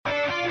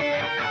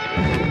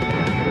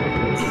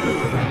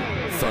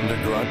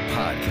Thundergrunt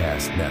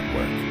Podcast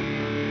Network.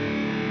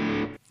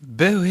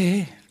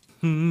 Bowie.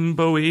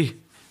 Bowie.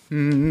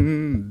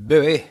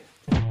 Bowie.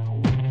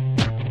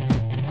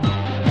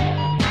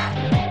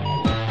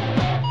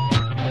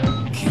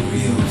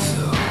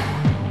 Curioso.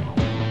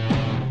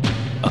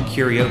 A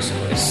curioso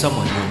is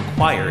someone who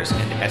inquires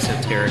into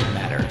esoteric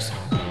matters.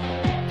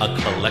 A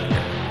collector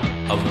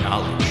of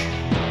knowledge.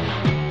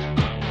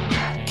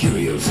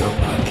 Curioso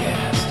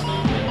Podcast.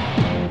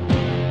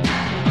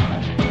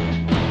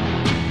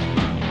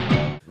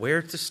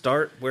 Where to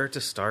start? Where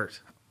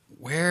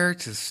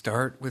to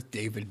start with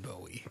David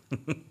Bowie?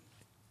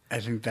 I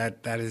think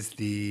that is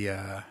the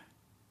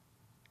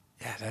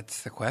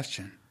that's the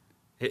question.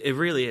 It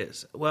really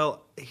is.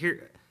 Well,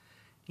 here,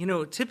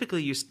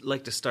 typically you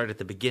like to start at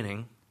the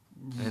beginning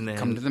and then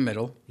Come to the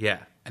middle, yeah,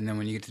 and then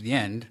when you get to the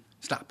end,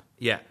 stop.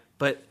 yeah,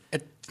 but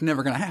It's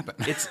never going to happen.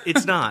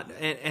 it's not,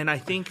 and I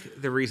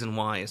think the reason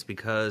why is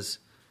because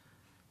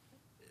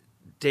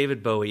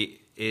David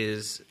Bowie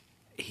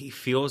he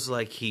feels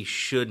like he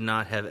should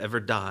not have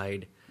ever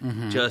died,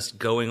 just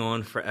going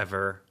on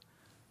forever,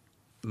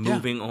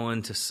 moving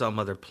on to some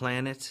other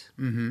planet.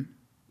 Mm-hmm.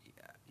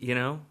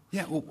 Yeah.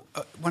 Well,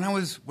 when I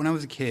was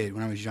a kid,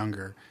 when I was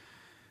younger,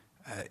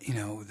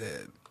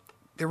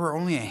 there were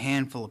only a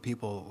handful of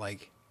people,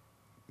 like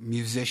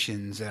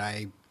musicians,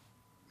 that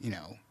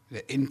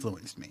that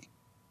influenced me,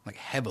 like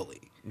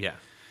heavily. Yeah.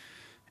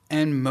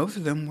 And most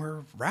of them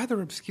were rather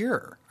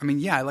obscure. I mean,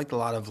 yeah, I liked a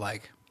lot of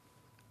like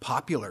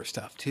popular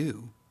stuff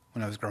too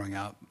when I was growing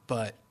up,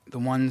 but the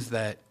ones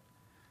that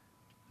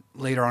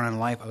later on in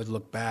life I would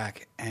look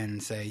back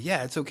and say,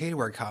 yeah, it's okay to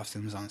wear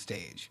costumes on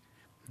stage.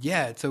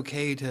 Yeah, it's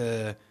okay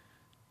to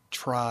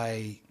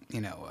try,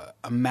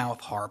 a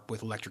mouth harp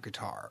with electric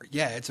guitar.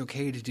 Yeah, it's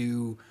okay to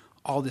do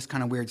all this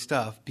kind of weird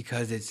stuff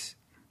because it's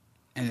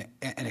an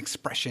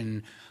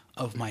expression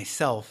of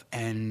myself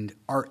and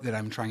art that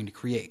I'm trying to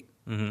create.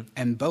 Mm-hmm.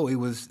 And Bowie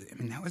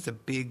that was a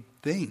big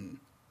thing,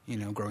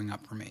 growing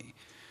up for me.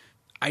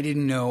 I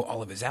didn't know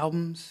all of his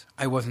albums.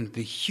 I wasn't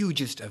the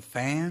hugest of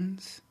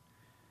fans,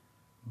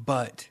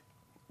 but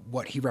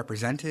what he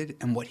represented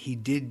and what he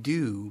did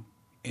do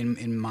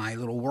in my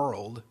little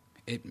world,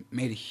 it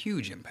made a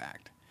huge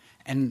impact.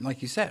 And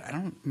like you said,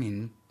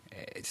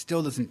 it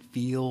still doesn't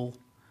feel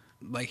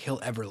like he'll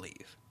ever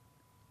leave,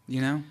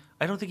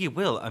 I don't think he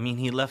will. I mean,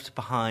 he left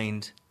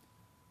behind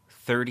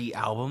 30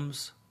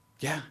 albums.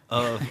 Yeah.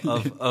 of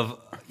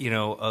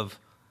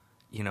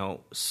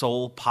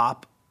soul,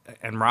 pop,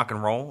 and rock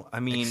and roll. I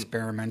mean,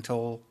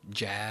 experimental,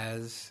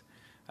 jazz.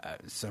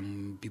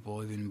 Some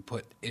people even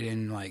put it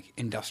in like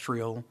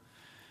industrial.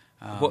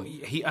 Well,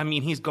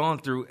 he's gone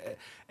through.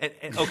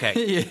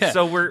 Okay, yeah.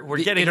 So we're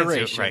The getting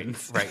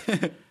iterations. into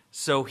it, right.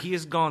 So he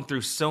has gone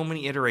through so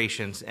many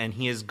iterations, and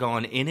he has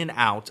gone in and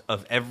out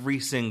of every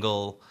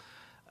single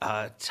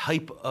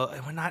type.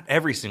 Not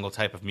every single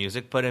type of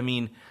music, but I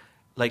mean,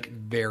 like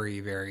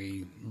very,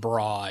 very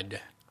broad.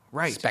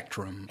 Right.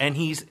 Spectrum. And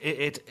he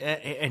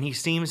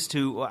seems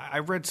to. I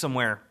read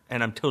somewhere,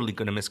 and I'm totally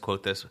going to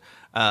misquote this,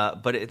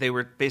 but they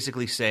were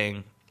basically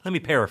saying, let me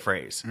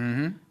paraphrase.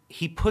 Mm-hmm.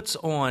 He puts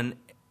on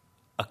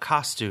a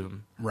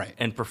costume, right,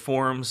 and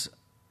performs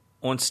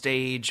on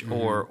stage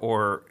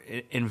or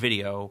in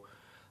video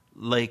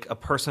like a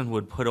person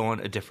would put on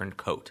a different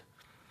coat.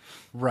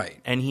 Right.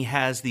 And he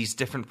has these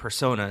different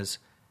personas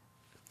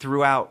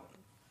throughout,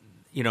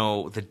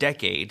 the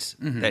decades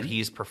that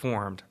he's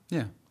performed.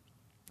 Yeah.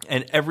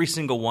 And every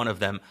single one of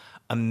them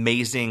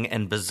amazing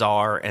and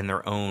bizarre in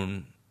their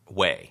own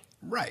way.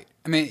 Right.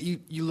 I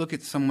mean, you look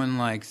at someone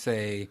like,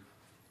 say,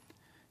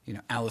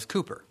 Alice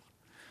Cooper.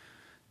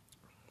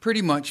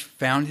 Pretty much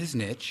found his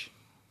niche,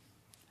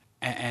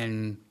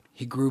 and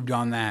he grooved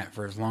on that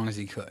for as long as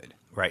he could.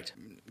 Right.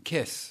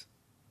 Kiss.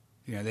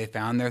 They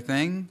found their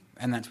thing,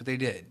 and that's what they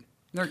did.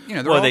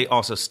 They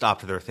also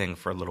stopped their thing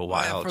for a little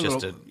while,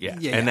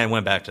 and then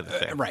went back to the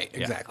thing. Right, yeah.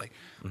 exactly.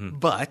 Mm-hmm.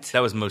 But that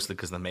was mostly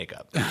because of the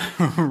makeup.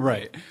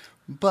 Right.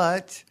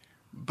 But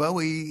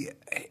Bowie,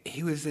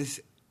 he was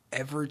this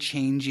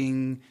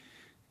ever-changing,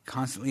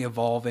 constantly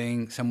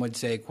evolving, some would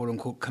say,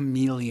 quote-unquote,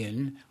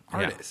 chameleon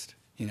artist.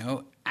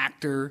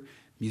 Actor,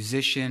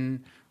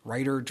 musician,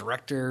 writer,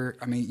 director.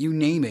 I mean, you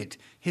name it.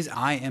 His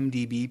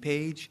IMDb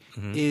page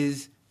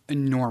is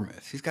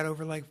enormous. He's got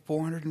over like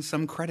 400 and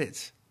some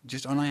credits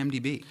just on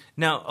IMDb.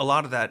 Now, a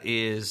lot of that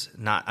is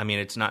not,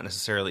 it's not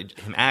necessarily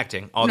him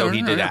acting, although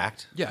he did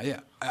act. Yeah,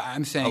 yeah.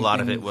 I'm saying a lot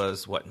of it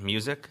was,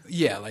 music?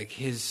 Yeah, like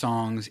his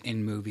songs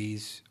in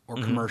movies or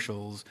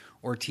commercials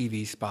or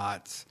TV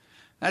spots.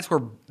 That's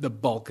where the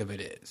bulk of it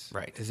is.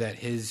 Right. Is that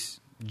his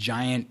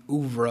giant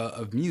oeuvre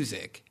of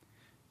music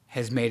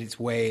has made its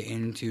way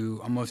into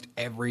almost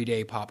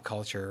everyday pop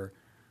culture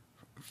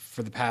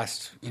for the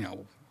past,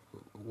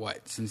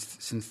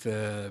 since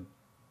the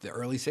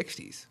early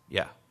 60s.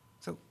 Yeah.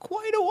 So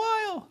quite a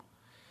while.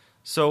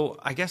 So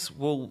I guess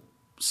we'll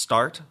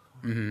start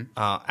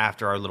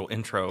after our little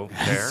intro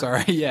there.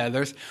 Sorry,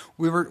 yeah.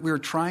 We were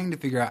trying to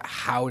figure out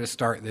how to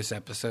start this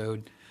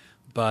episode,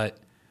 but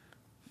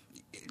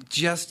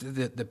just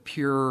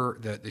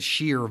the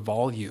sheer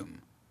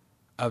volume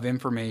of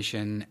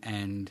information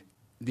and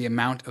the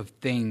amount of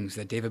things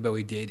that David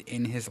Bowie did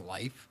in his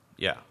life,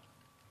 Yeah.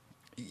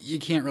 you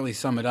can't really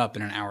sum it up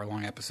in an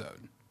hour-long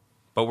episode.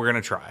 But we're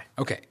going to try.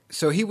 Okay,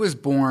 so he was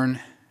born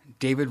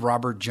David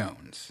Robert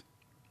Jones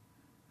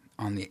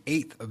on the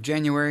 8th of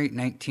January,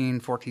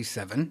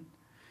 1947,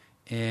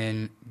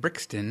 in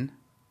Brixton,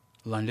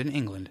 London,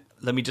 England.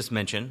 Let me just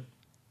mention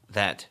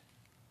that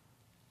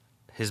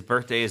his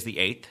birthday is the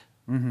 8th.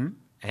 Mm-hmm.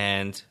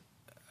 And,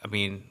 I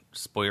mean,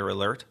 spoiler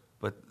alert,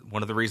 but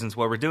one of the reasons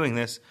why we're doing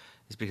this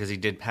is because he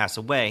did pass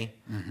away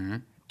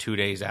 2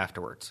 days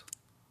afterwards.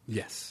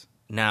 Yes.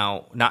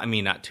 Now, not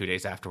 2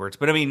 days afterwards,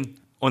 but I mean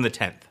on the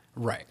 10th.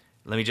 Right.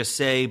 Let me just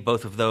say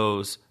both of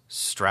those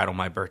straddle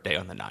my birthday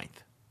on the 9th.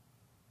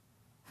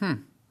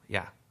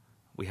 Yeah,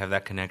 we have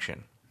that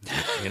connection.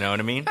 You know what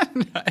I mean?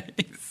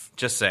 Nice.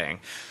 Just saying.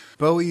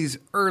 Bowie's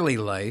early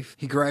life,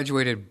 he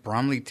graduated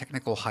Bromley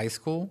Technical High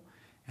School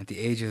at the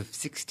age of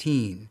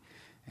 16.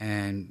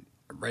 And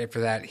right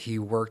after that, he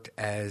worked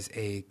as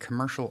a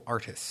commercial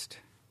artist.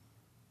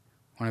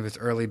 One of his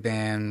early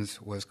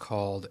bands was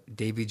called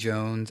Davy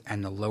Jones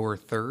and the Lower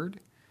Third,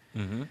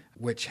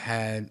 which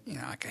had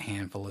like a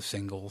handful of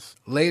singles.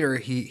 Later,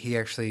 he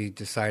actually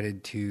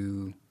decided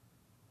to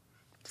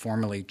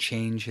formally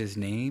change his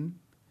name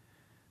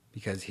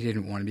because he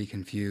didn't want to be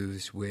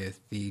confused with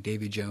the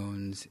Davy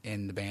Jones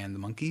in the band The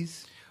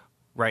Monkees.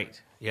 Right,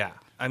 yeah.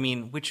 I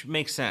mean, which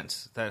makes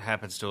sense. That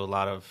happens to a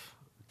lot of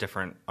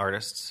different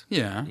artists.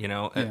 Yeah.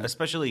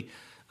 Especially,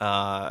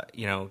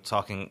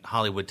 talking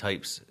Hollywood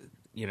types,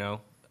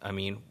 I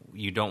mean,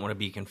 you don't want to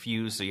be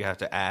confused, so you have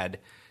to add,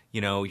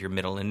 your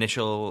middle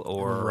initial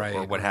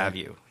or what have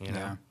you,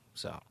 Yeah.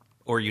 So,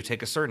 or you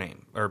take a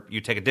surname, or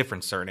you take a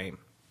different surname.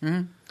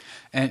 Mm-hmm.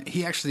 And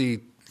he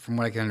actually, from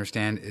what I can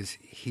understand, is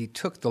he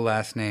took the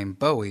last name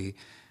Bowie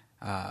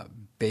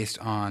based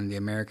on the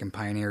American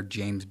pioneer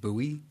James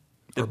Bowie.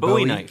 The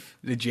Bowie knife.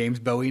 The James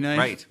Bowie knife.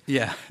 Right.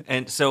 Yeah.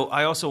 And so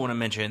I also want to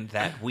mention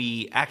that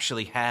we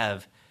actually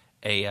have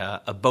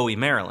a Bowie,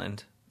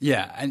 Maryland.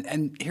 Yeah.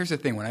 And here's the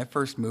thing. When I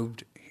first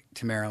moved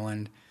to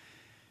Maryland,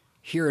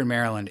 here in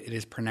Maryland, it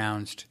is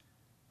pronounced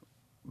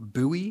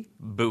Bowie.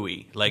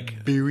 Bowie.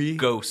 Like Bowie.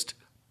 Ghost.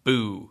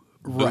 Boo.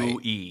 Right.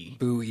 Bowie.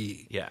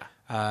 Bowie. Yeah.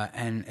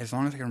 And as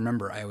long as I can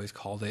remember, I always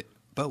called it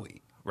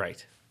Bowie.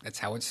 Right. That's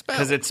how it's spelled.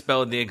 Because it's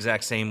spelled the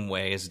exact same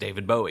way as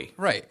David Bowie.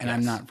 Right. And I'm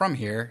Yes. not from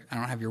here. I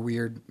don't have your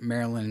weird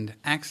Maryland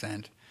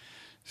accent.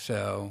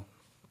 So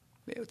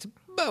it's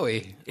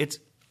Bowie. It's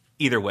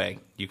either way.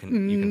 You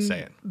can say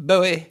it.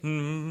 Bowie.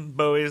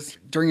 Bowie's.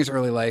 During his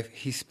early life,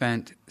 he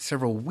spent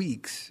several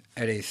weeks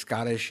at a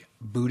Scottish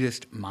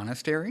Buddhist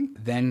monastery.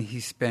 Then he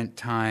spent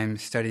time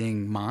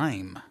studying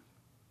mime.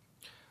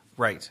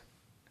 Right.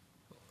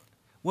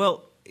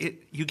 Well,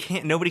 you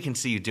can't. Nobody can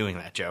see you doing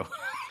that, Joe.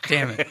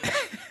 Damn it.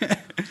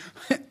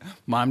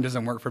 Mime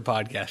doesn't work for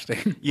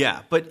podcasting.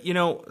 Yeah, but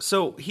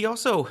so he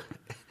also,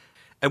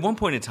 at one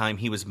point in time,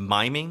 he was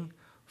miming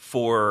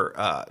for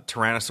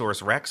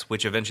Tyrannosaurus Rex,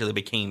 which eventually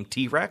became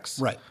T-Rex.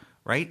 Right.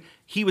 Right?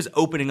 He was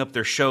opening up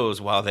their shows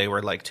while they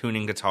were like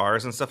tuning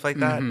guitars and stuff like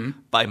that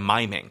by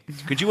miming.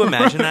 Could you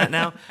imagine that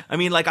now? I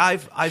mean, like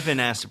I've been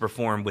asked to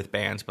perform with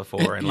bands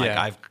before, and like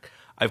Yeah.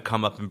 I've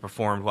come up and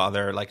performed while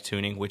they're like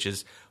tuning, which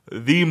is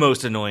the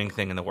most annoying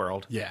thing in the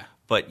world. Yeah.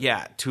 But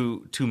yeah,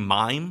 to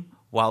mime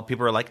while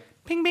people are like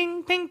ping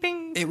ping ping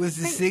ping. It was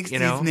the ping,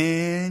 60s,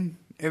 man.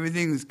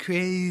 Everything was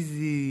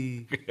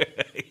crazy.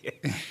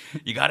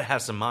 You got to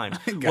have some mime.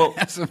 Gotta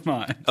have some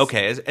mime.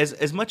 Okay,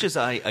 as much as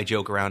I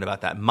joke around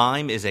about that,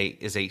 mime is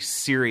a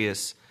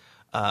serious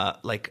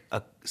like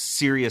a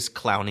serious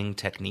clowning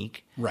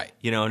technique. Right.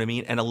 You know what I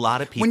mean? And a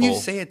lot of people When you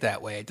say it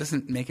that way, it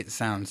doesn't make it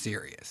sound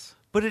serious.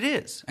 but it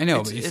is. I know,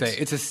 It's- but you say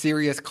it's a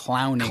serious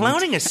clowning.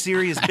 clowning is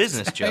serious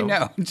business, Joe. I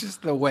know.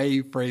 Just the way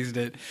you phrased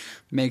it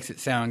makes it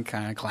sound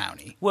kind of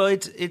clowny. Well,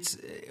 it's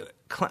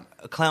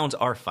clowns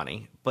are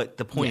funny, but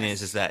the point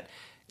Yes. is that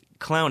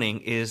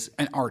clowning is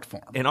An art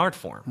form. an art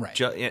form, Right.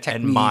 And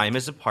Technique. mime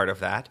is a part of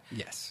that.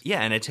 Yes.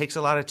 Yeah, and it takes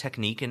a lot of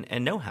technique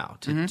and know-how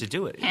to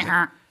do it.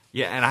 Uh-huh.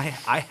 Yeah, and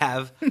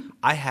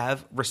I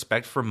have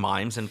respect for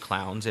mimes and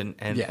clowns and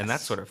Yes.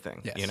 that sort of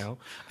thing. Yes. You know,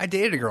 I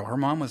dated a girl. Her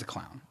mom was a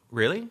clown.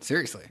 really?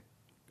 Seriously.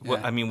 Well,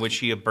 Yeah. I mean, was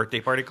she a birthday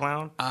party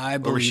clown? I or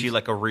was believe- she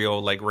like a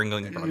real like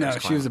Ringling Brothers No, clown?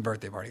 she was a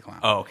birthday party clown.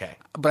 Oh, okay.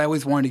 But I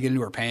always wanted to get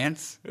into her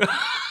pants.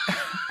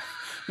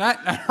 not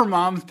her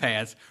mom's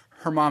pants,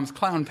 her mom's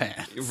clown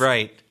pants.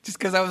 Right. Just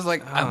because I was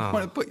like, I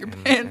want to put your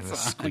And pants the on.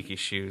 squeaky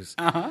shoes.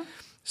 Uh-huh.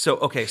 So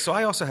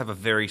I also have a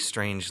very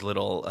strange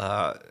little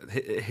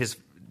his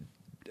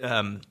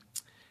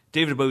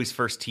David Bowie's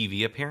first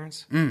TV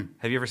appearance.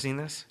 Have you ever seen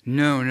this?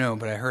 No,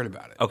 but I heard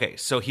about it. Okay,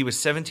 so he was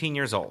 17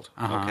 years old.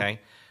 Okay,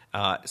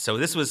 so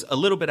this was a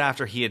little bit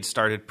after he had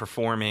started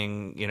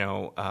performing,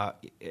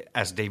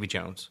 as Davy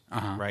Jones,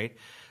 right?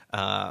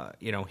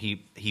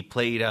 He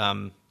played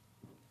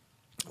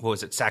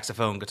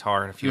saxophone,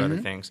 guitar, and a few other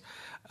things.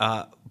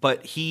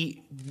 But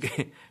he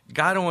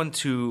got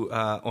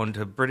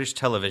onto British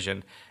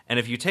television, and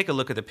if you take a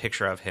look at the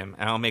picture of him,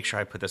 and I'll make sure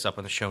I put this up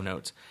in the show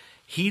notes,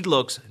 he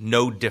looks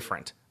no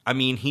different I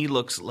mean, he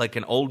looks like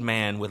an old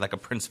man with like a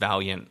Prince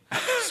Valiant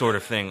sort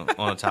of thing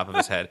on the top of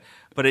his head.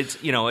 But it's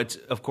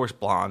of course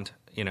blonde,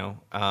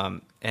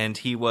 and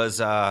he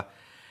was,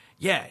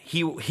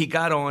 he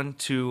got on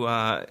to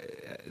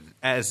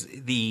as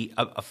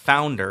a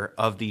founder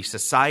of the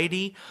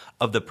Society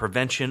of the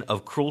Prevention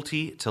of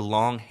Cruelty to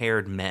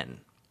Long-Haired Men.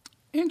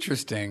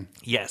 Interesting.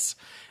 Yes.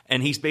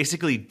 And he's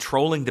basically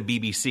trolling the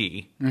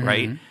BBC,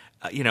 right?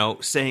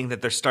 Saying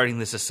that they're starting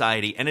the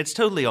society. And it's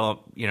totally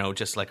all,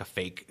 just like a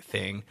fake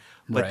thing.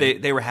 But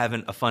Right. they were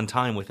having a fun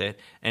time with it.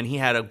 And he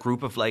had a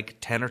group of like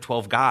 10 or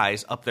 12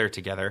 guys up there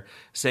together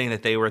saying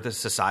that they were the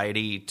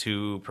society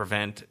to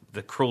prevent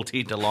the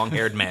cruelty to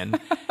long-haired men.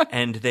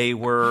 And they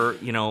were,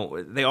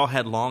 they all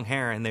had long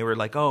hair. And they were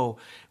like, oh,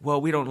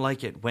 well, we don't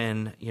like it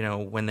when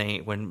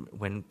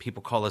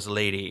people call us a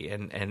lady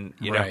and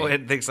Right.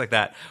 and things like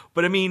that.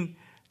 But I mean,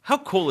 how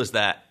cool is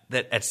that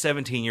at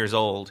 17 years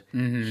old,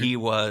 he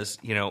was,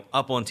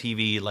 up on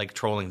TV, like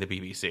trolling the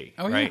BBC.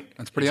 Oh, yeah. Right?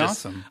 That's pretty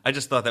awesome. I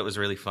just thought that was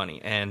really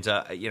funny. And,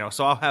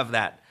 so I'll have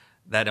that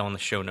on the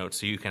show notes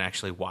so you can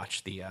actually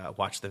watch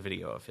the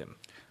video of him.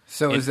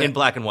 So in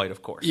black and white,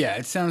 of course. Yeah,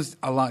 it sounds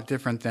a lot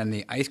different than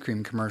the ice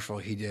cream commercial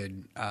he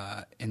did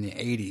in the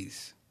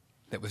 80s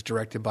that was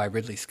directed by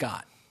Ridley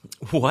Scott.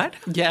 What?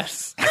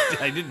 Yes.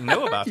 I didn't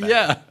know about that.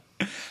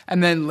 Yeah.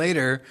 And then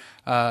later,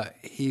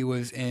 he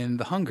was in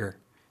The Hunger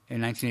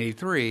in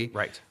 1983,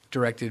 Right.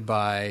 directed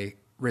by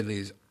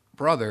Ridley's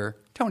brother,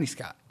 Tony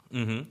Scott.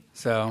 Mm-hmm.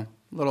 So,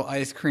 little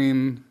ice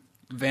cream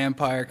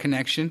vampire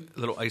connection.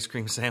 Little ice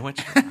cream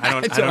sandwich. I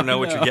don't know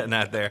what you're getting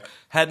at there.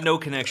 Had no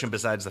connection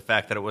besides the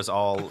fact that it was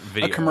all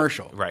video. A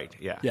commercial. Right,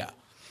 yeah. Yeah.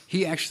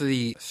 He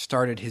actually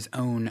started his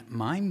own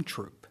mime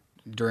troupe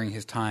during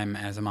his time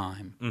as a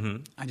mime. Mm-hmm.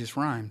 I just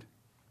rhymed.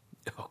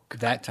 Oh,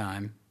 That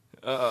time.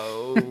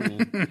 Oh.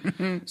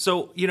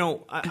 So,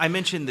 I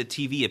mentioned the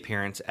TV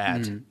appearance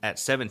at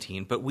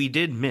 17, but we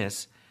did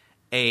miss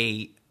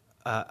a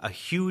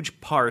huge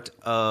part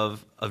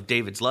of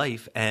David's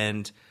life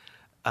and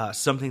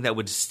something that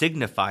would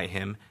signify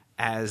him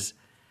as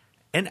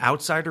an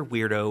outsider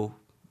weirdo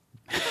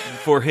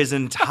for his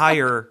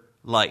entire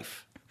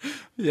life.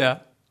 Yeah.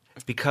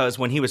 Because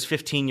when he was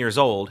 15 years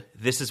old,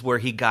 this is where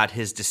he got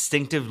his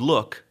distinctive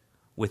look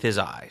with his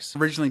eyes.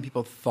 Originally,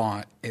 people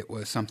thought it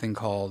was something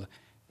called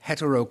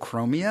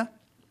heterochromia.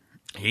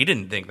 He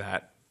didn't think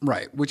that.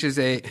 Right, which is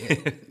a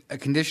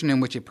condition in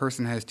which a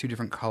person has two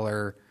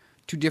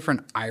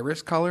different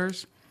iris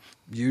colors,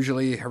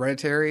 usually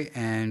hereditary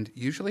and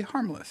usually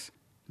harmless.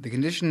 The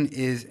condition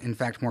is, in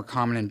fact, more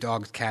common in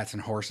dogs, cats,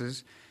 and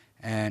horses,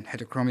 and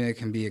heterochromia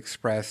can be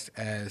expressed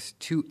as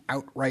two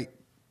outright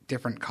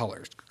different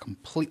colors,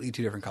 completely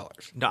two different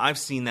colors. Now, I've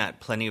seen that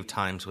plenty of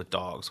times with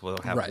dogs where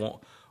they'll have Right.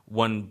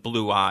 one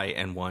blue eye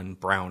and one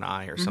brown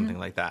eye or something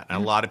like that. And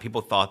a lot of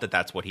people thought that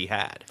that's what he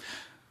had.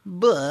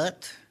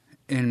 But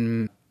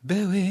in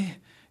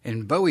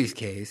Bowie's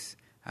case,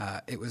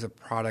 it was a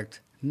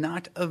product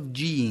not of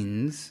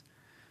genes,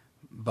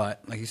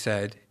 but like you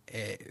said,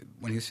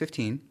 when he was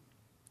 15,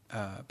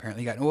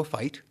 apparently he got into a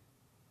fight,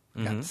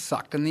 got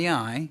sucked in the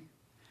eye,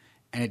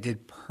 and it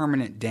did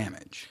permanent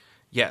damage.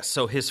 Yes,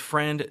 so his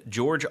friend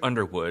George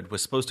Underwood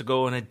was supposed to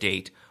go on a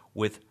date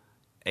with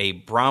a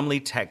Bromley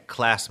Tech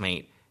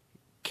classmate,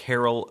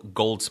 Carol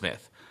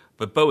Goldsmith.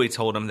 But Bowie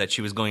told him that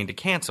she was going to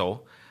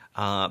cancel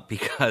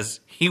because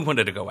he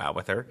wanted to go out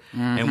with her.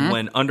 And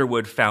when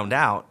Underwood found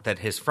out that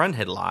his friend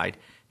had lied,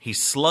 he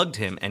slugged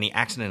him and he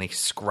accidentally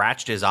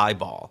scratched his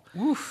eyeball.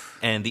 Oof.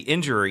 And the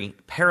injury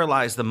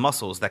paralyzed the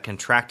muscles that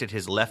contracted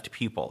his left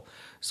pupil,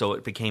 so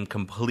it became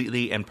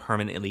completely and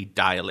permanently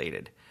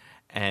dilated.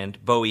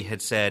 And Bowie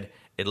had said,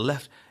 it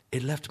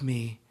left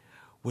me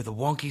with a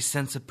wonky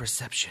sense of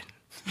perception.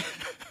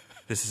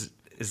 Is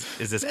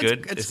this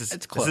good?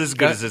 It's close. Is this as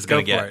good as it's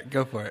going to get?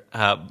 Go for it.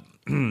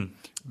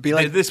 Be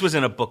like This was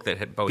in a book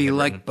that Bowie be had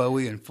like written.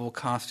 Bowie in full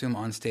costume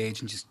on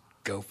stage and just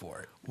go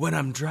for it. When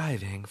I'm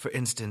driving, for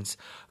instance,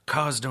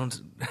 cars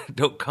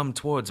don't come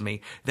towards me;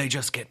 they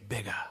just get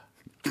bigger.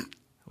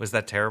 Was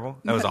that terrible?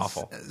 That was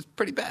awful. It's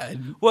pretty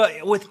bad. Well,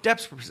 with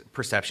depth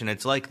perception,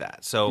 it's like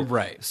that. So,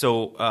 Right.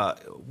 So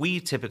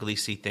we typically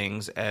see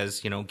things as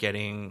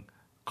getting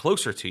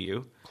closer to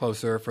you,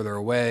 Closer, further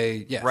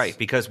away. Yes. right?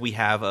 Because we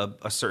have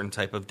a certain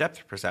type of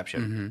depth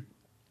perception.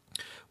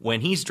 When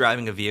he's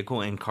driving a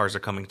vehicle and cars are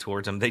coming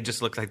towards him, they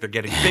just look like they're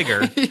getting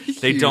bigger.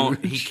 They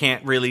don't. He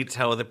can't really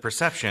tell the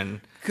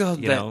perception.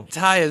 God, that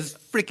tie is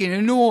freaking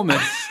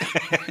enormous.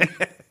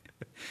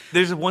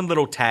 There's one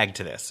little tag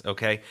to this,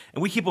 okay?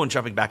 And we keep on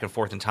jumping back and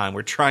forth in time.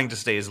 We're trying to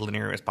stay as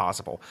linear as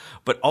possible.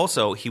 But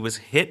also, he was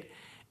hit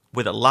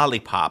with a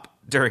lollipop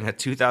during a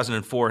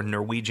 2004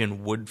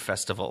 Norwegian Wood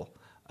Festival.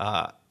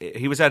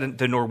 He was at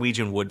the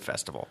Norwegian Wood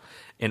Festival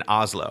in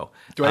Oslo.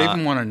 Do I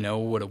even want to know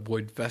what a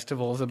wood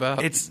festival is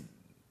about?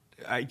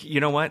 You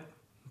know what?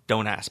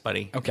 Don't ask,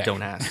 buddy. Okay.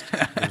 Don't ask.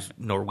 Those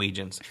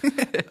Norwegians.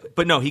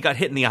 But no, he got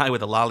hit in the eye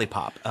with a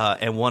lollipop.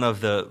 And one of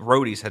the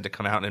roadies had to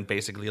come out and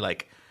basically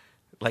like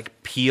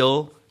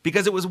peel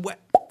because it was wet.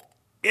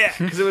 Yeah,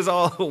 because it was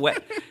all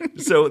wet.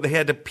 So they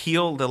had to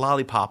peel the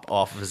lollipop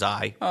off of his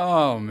eye.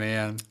 Oh,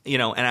 man.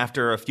 And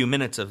after a few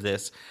minutes of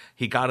this,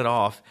 he got it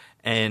off,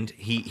 and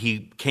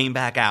he came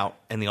back out,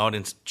 and the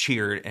audience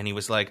cheered, and he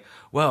was like,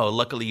 well,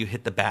 luckily you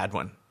hit the bad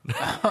one.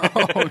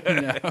 Oh,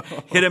 no.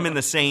 Hit him in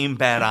the same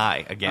bad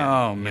eye again.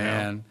 Oh,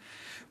 man.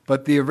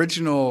 But the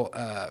original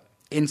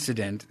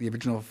incident, the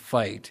original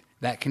fight,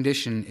 that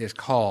condition is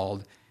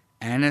called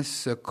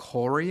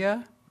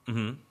anisocoria.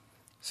 Mm-hmm.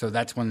 So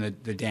that's when the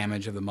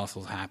damage of the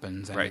muscles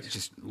happens, and Right. it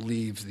just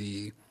leaves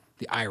the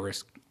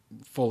iris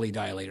fully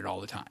dilated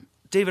all the time.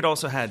 David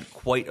also had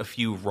quite a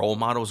few role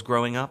models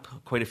growing up,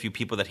 quite a few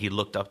people that he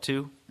looked up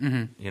to.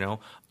 Mm-hmm.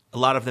 A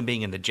lot of them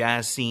being in the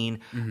jazz scene.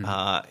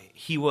 Mm-hmm.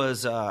 He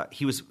was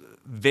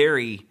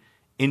very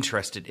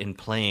interested in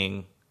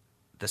playing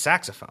the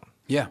saxophone.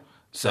 Yeah.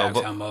 So,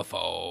 Saxophone.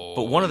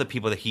 but one of the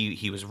people that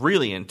he was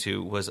really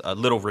into was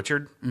Little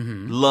Richard.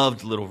 Mm-hmm.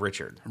 Loved Little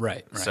Richard.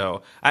 Right.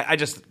 So I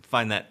just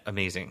find that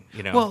amazing.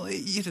 Well,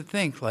 you have to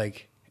think,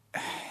 like,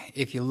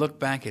 if you look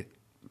back at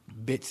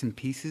bits and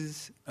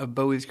pieces of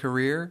Bowie's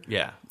career,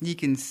 Yeah. you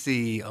can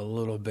see a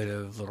little bit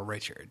of Little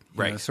Richard.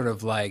 You Right. know, sort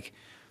of like,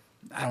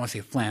 I don't want to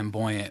say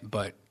flamboyant,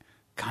 but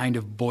kind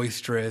of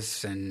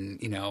boisterous and,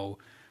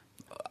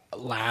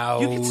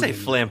 loud. You could say and-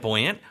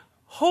 flamboyant.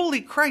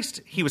 Holy Christ,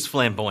 he was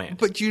flamboyant.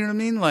 But you know what I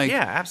mean? Like, Yeah,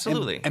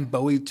 absolutely. And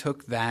Bowie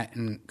took that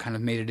and kind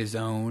of made it his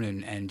own,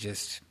 and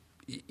just,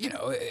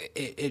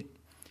 it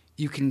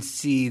you can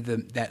see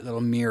that little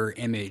mirror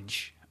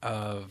image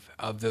of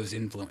those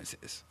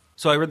influences.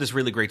 So I read this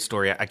really great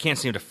story. I can't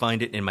seem to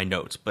find it in my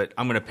notes, but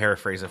I'm going to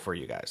paraphrase it for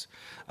you guys.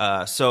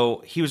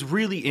 So he was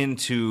really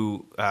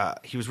into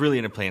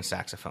playing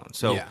saxophone.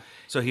 So Yeah.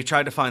 so he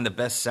tried to find the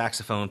best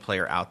saxophone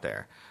player out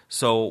there.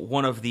 So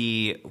one of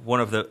the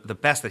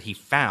best that he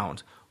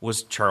found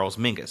was Charles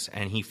Mingus,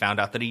 and he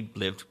found out that he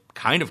lived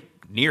kind of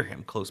near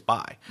him, close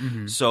by.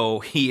 Mm-hmm. So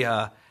he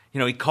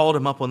called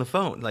him up on the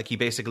phone. Like, he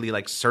basically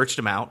searched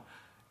him out,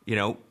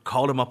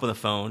 called him up on the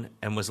phone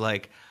and was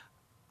like,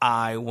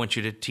 I want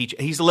you to teach.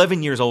 He's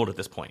 11 years old at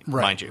this point,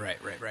 mind you. Right.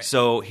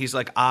 So he's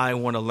like, I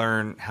want to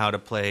learn how to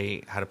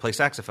play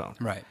saxophone.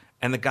 Right.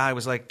 And the guy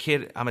was like,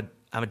 kid, I'm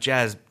a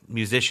jazz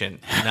musician,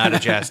 not a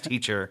jazz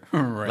teacher.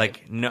 Right.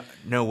 Like,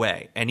 no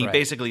way. And he Right.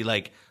 basically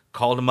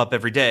called him up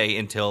every day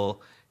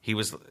until he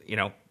was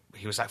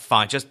like,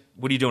 fine, just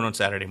what are you doing on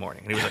Saturday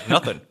morning? And he was like,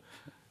 nothing.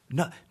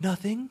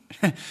 Nothing.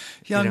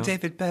 Young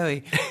David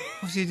Bowie,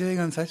 what's he doing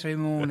on Saturday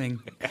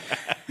morning?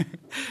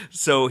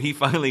 So he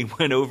finally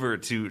went over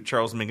to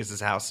Charles Mingus's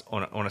house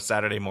on a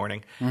Saturday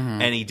morning,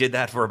 and he did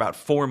that for about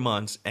 4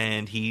 months,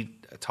 and he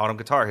taught him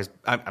guitar.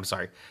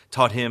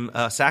 Taught him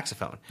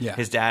saxophone. Yeah.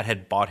 His dad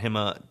had bought him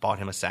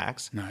a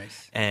sax.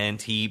 Nice.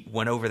 And he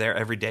went over there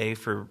every day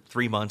for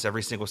 3 months,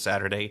 every single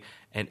Saturday,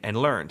 and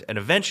learned. And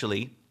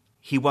eventually,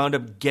 he wound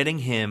up getting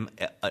him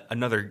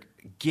another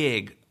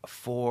gig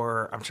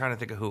for, I'm trying to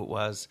think of who it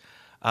was,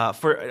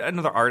 for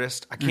another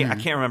artist. I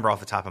can't remember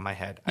off the top of my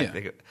head. Yeah. I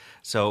think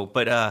so,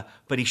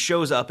 but he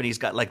shows up and he's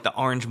got the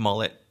orange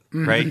mullet,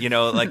 right? In the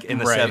Right,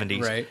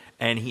 70s. right.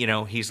 And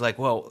he's like,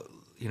 well,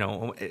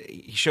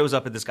 he shows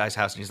up at this guy's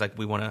house and he's like,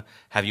 we want to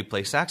have you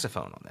play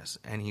saxophone on this.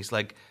 And he's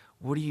like,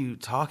 what are you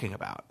talking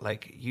about?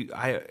 He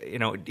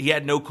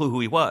had no clue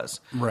who he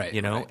was. Right,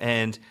 right.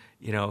 And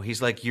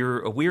he's like, you're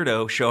a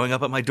weirdo showing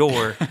up at my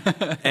door.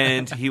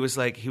 And he was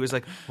like,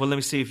 well, let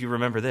me see if you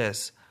remember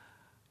this.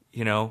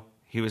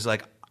 He was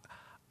like,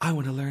 I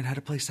want to learn how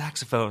to play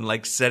saxophone.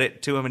 Said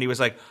it to him, and he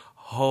was like,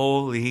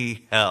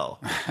 holy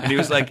hell. And he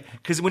was like,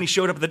 because when he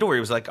showed up at the door,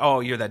 he was like, oh,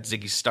 you're that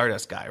Ziggy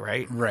Stardust guy,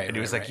 right? Right. And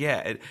he was right, like,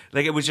 right.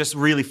 yeah. It was just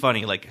really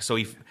funny. So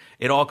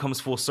it all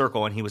comes full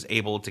circle, and he was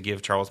able to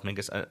give Charles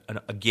Mingus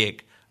a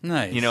gig.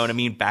 Nice. You know what I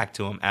mean? Back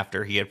to him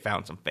after he had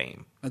found some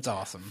fame. That's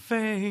awesome.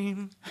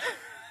 Fame.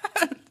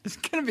 There's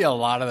going to be a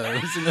lot of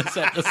those in this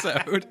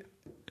episode.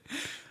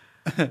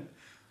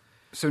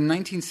 So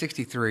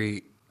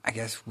 1963, I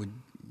guess, would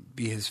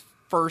be his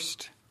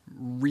first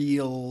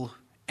real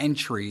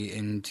entry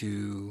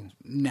into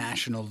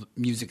national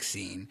music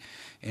scene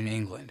in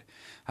England.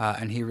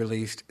 And he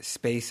released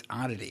Space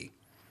Oddity,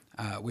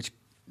 which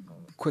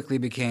quickly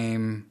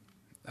became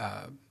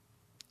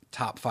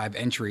top 5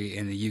 entry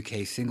in the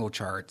UK single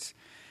charts.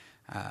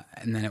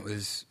 And then it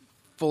was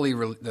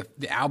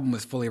the album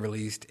was fully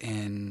released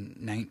in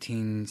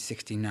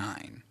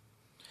 1969.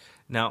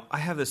 Now, I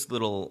have this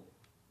little,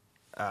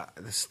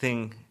 this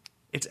thing.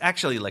 It's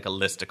actually like a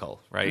listicle,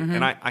 right? Mm-hmm.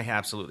 And I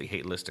absolutely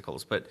hate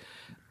listicles, but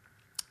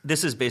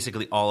this is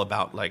basically all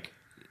about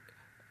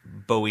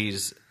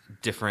Bowie's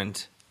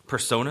different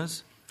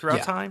personas throughout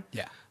Yeah, time.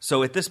 yeah.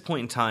 So at this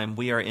point in time,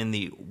 we are in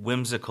the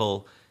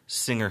whimsical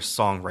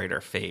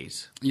singer-songwriter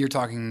phase. You're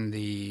talking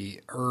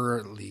the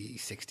early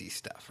 60s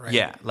stuff, right?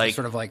 Yeah,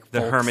 sort of like the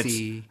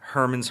folksy,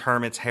 Herman's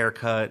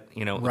haircut,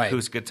 Right.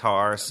 acoustic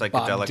guitar, psychedelica.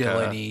 Bob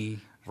Dylan-y.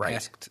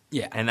 Right.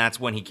 Yeah. And that's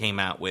when he came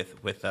out with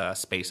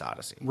Space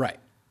Odyssey. Right.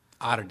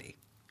 Oddity.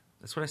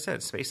 That's what I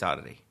said, Space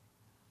Oddity.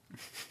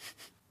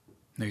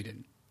 No, you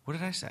didn't. What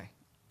did I say?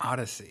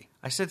 Odyssey.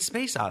 I said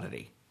Space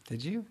Oddity.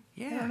 Did you?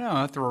 Yeah. I don't know. I'll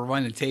have to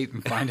rewind the tape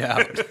and find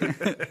out.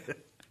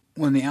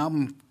 When the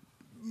album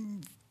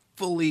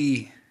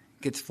fully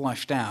gets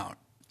fleshed out,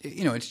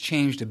 it's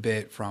changed a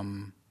bit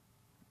from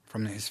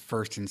his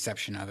first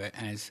inception of it,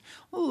 and it's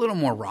a little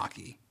more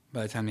rocky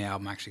by the time the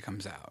album actually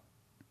comes out.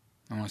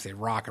 I don't want to say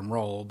rock and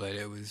roll, but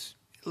it was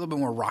a little bit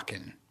more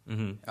rockin'.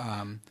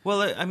 Mm-hmm.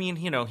 Well, I mean,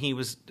 he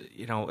was,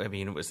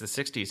 it was the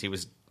 60s. He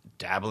was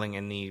dabbling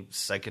in the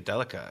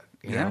psychedelica,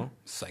 you know?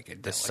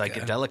 Psychedelica. The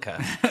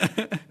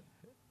psychedelica.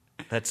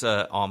 That's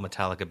a all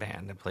Metallica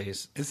band that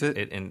plays Is it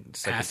in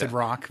acid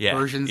rock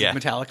versions of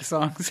Metallica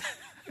songs?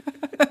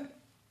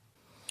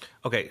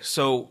 Okay,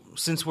 so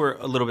since we're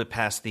a little bit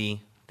past the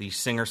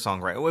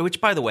singer-songwriter, which,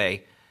 by the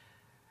way,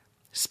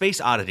 Space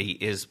Oddity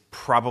is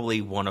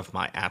probably one of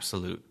my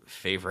absolute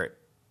favorite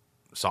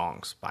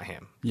songs by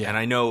him. Yeah. And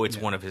I know it's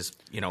one of his,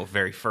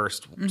 very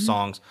first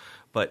songs,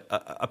 but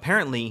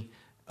apparently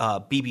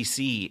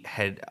BBC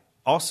had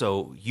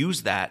also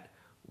used that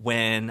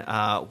when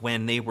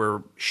they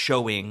were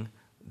showing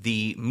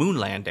the moon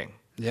landing.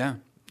 Yeah.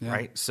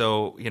 Right?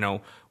 So,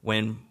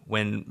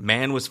 when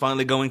man was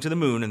finally going to the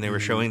moon and they were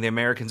showing the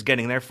Americans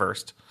getting there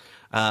first,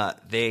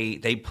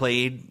 they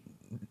played,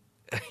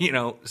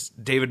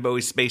 David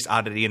Bowie's Space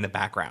Oddity in the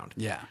background.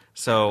 Yeah.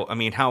 So, I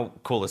mean, how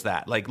cool is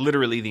that? Like,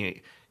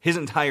 literally his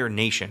entire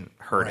nation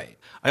heard it.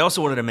 I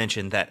also wanted to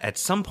mention that at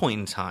some point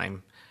in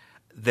time,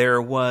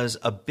 there was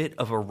a bit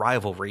of a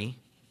rivalry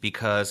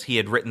because he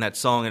had written that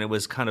song and it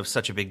was kind of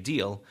such a big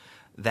deal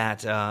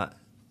that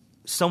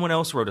someone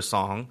else wrote a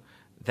song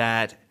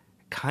that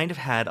kind of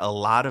had a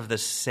lot of the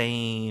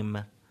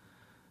same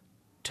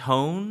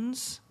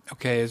tones.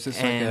 Okay, is this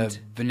like a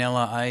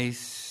Vanilla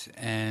Ice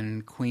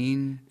and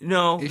Queen?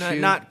 No, issue?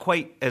 not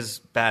quite as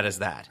bad as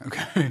that.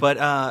 Okay, but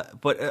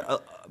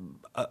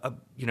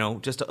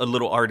just a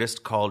little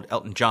artist called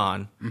Elton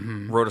John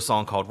wrote a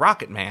song called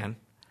Rocket Man.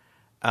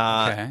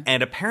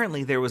 And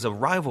apparently there was a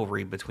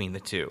rivalry between the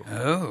two.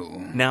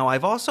 Oh. Now,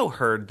 I've also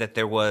heard that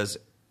there was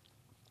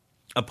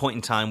a point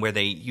in time where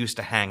they used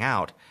to hang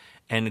out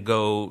and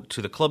go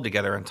to the club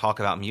together and talk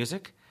about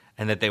music,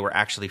 and that they were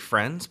actually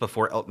friends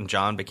before Elton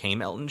John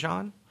became Elton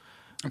John.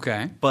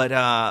 Okay.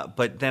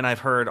 But then I've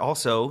heard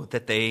also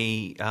that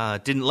they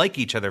didn't like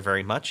each other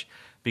very much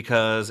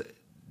because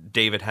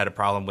David had a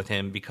problem with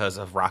him because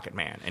of Rocket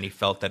Man, and he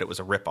felt that it was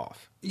a ripoff.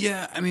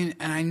 Yeah, I mean,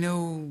 and I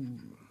know...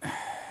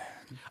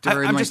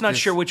 I'm just not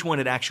sure which one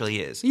it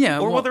actually is. Yeah,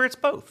 or whether it's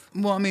both.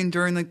 Well, I mean,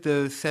 during like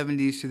the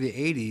 70s to the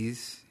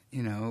 80s,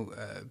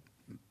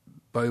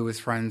 Bowie was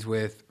friends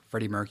with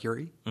Freddie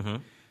Mercury,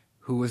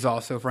 who was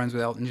also friends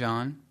with Elton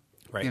John.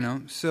 Right.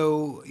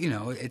 So,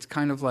 it's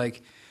kind of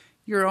like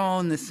you're all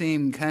in the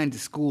same kind of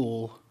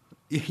school,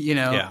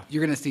 Yeah.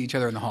 You're going to see each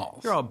other in the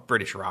halls. You're all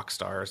British rock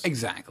stars.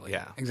 Exactly.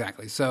 Yeah.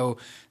 Exactly. So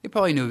they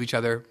probably knew of each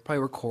other, probably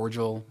were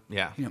cordial.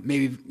 Yeah.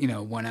 Maybe,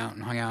 went out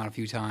and hung out a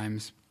few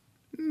times.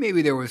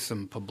 Maybe there was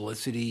some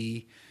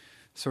publicity,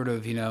 sort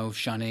of,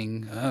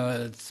 shunning.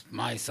 It's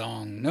my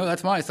song. No,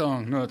 that's my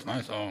song. No, it's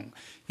my song.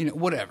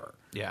 Whatever.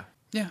 Yeah.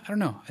 Yeah, I don't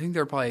know. I think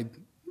they're probably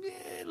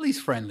at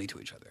least friendly to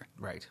each other.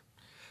 Right.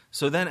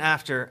 So then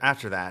after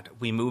that,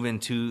 we move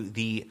into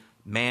the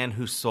man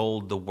who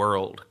sold the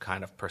world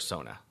kind of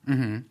persona.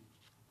 Mm-hmm.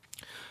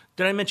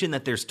 Did I mention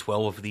that there's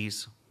 12 of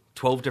these?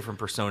 12 different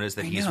personas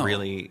that he's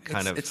really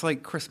kind of... It's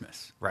like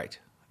Christmas. Right.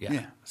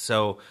 Yeah.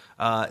 So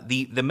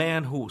the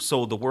man who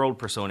sold the world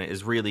persona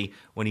is really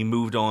when he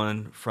moved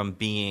on from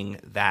being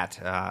that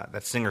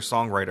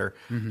singer-songwriter,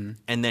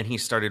 and then he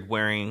started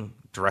wearing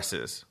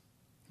dresses.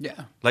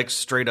 Yeah. Like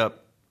straight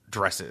up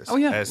dresses. Oh,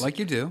 yeah, like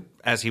you do.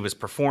 As he was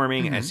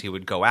performing, as he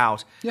would go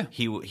out. Yeah.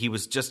 He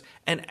was just...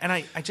 And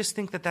I just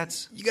think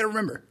that's... You got to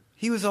remember,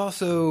 he was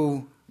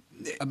also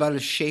about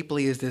as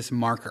shapely as this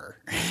marker.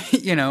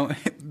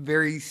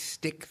 Very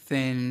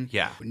stick-thin.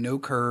 Yeah. No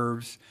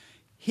curves.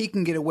 He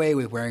can get away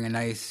with wearing a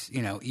nice,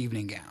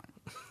 evening gown.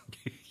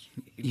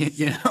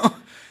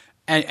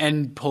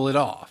 And pull it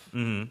off.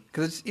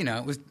 Because,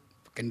 it was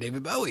fucking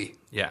David Bowie.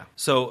 Yeah.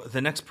 So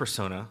the next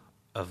persona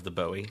of the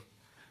Bowie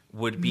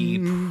would be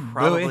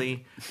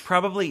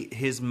probably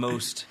his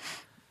most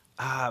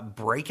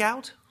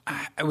breakout.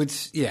 I would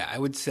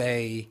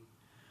say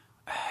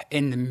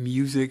in the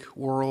music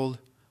world,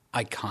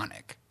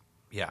 iconic.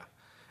 Yeah.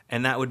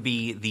 And that would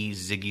be the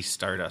Ziggy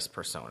Stardust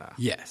persona.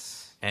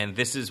 Yes. And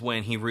this is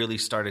when he really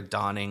started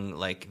donning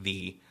like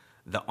the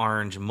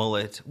orange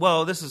mullet.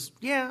 Well,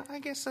 I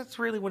guess that's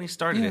really when he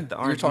started it. The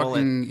orange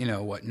mullet. You're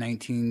talking,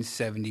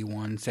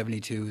 1971,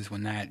 72 is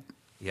when that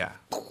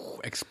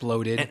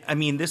exploded. And, I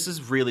mean, this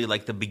is really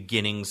like the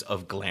beginnings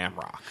of glam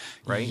rock,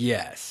 right?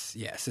 Yes.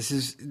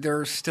 There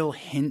are still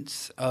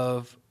hints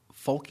of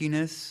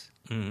folkiness.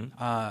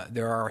 Mm-hmm.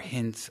 There are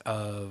hints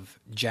of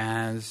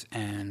jazz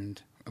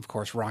and, of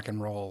course, rock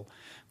and roll.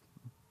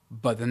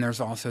 But then there's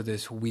also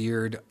this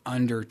weird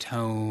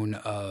undertone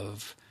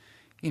of,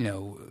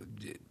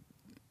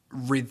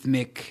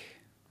 rhythmic,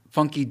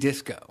 funky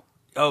disco.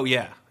 Oh,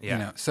 yeah,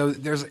 yeah. So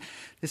there's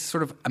this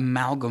sort of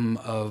amalgam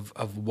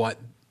of what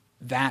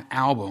that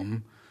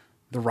album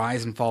the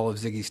rise and fall of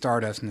Ziggy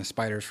Stardust and the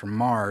Spiders from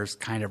Mars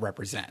kind of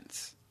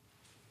represents.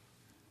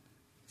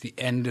 The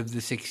end of the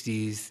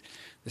 60s,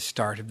 the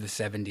start of the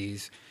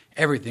 70s,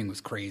 everything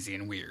was crazy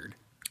and weird.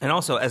 And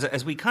also,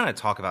 as we kind of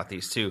talk about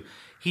these too,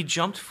 he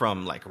jumped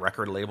from like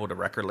record label to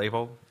record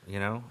label, you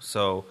know?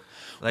 So,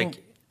 like... Well,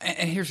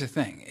 and here's the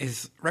thing,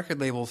 is record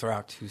labels are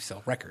out to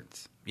sell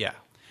records. Yeah.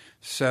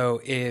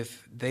 So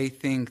if they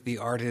think the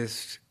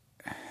artist,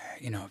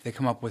 if they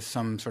come up with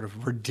some sort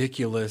of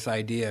ridiculous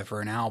idea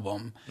for an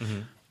album,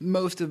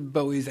 most of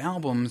Bowie's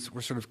albums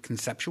were sort of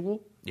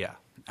conceptual. Yeah.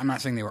 I'm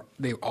not saying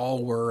they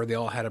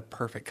all had a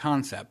perfect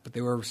concept, but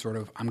they were sort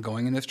of, I'm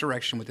going in this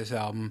direction with this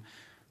album.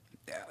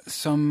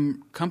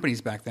 Some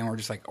companies back then were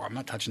just like, I'm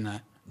not touching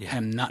that. Yeah.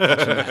 I'm not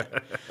touching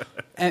that.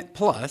 And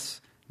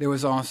plus, there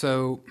was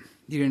also,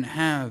 you didn't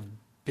have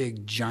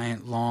big,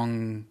 giant,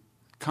 long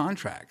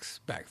contracts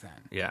back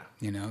then. Yeah.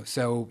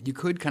 So you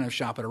could kind of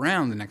shop it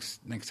around the next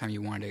time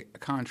you wanted a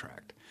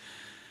contract.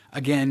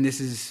 Again,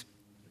 this is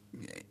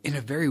in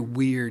a very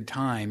weird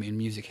time in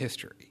music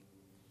history.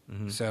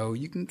 Mm-hmm. So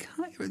you can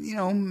kind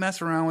of,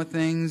 mess around with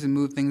things and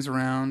move things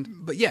around.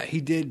 But yeah, he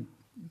did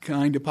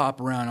kind of pop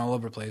around all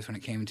over the place when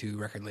it came to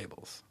record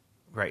labels.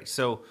 Right.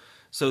 So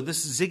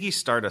this Ziggy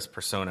Stardust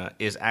persona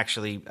is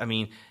actually,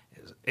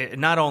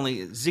 not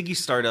only Ziggy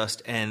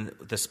Stardust and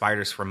the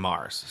Spiders from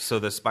Mars. So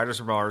the Spiders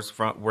from Mars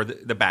were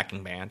the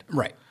backing band.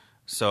 Right.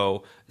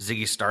 So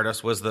Ziggy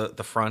Stardust was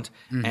the front.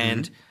 Mm-hmm.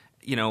 And,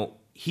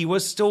 he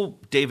was still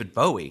David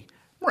Bowie.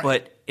 Right.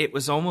 But it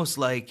was almost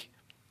like,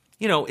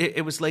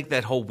 it was like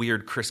that whole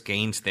weird Chris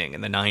Gaines thing in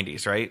the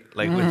 90s, right?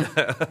 Like,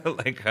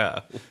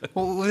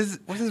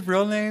 what's his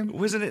real name?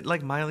 Wasn't it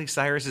like Miley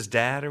Cyrus's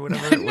dad or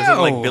whatever? No. Was it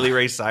like Billy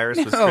Ray Cyrus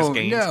was Chris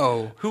Gaines?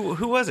 No.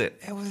 Who was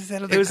it? It was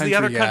that other It was country the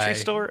other guy. country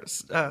star?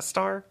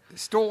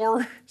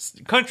 Store?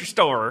 Country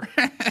store.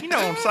 You know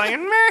what I'm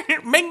saying?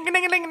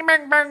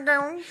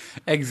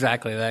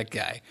 Exactly, that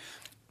guy.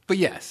 But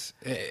yes,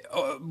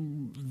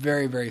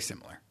 very, very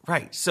similar.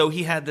 Right. So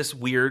he had this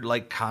weird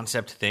like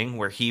concept thing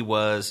where he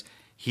was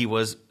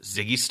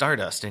Ziggy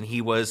Stardust, and he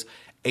was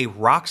a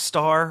rock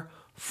star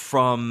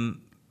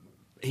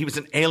he was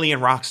an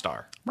alien rock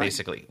star,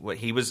 basically. Right.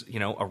 He was,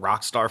 a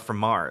rock star from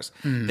Mars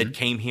that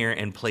came here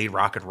and played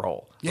rock and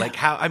roll. Yeah.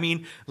 I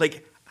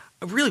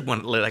really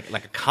want like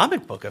a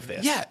comic book of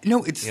this. Yeah,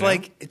 no, it's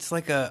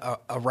like a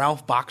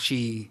Ralph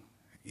Bakshi,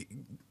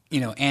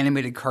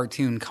 animated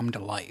cartoon come to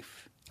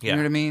life. You know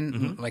what I mean?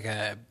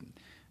 Mm-hmm.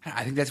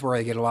 I think that's where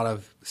I get a lot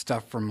of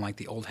stuff from, like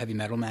the old heavy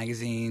metal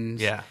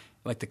magazines. Yeah.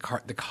 Like the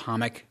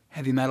comic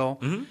heavy metal.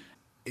 Mm-hmm.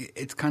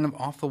 It's kind of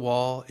off the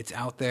wall. It's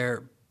out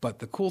there. But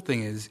the cool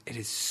thing is it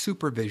is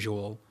super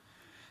visual,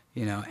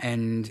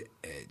 and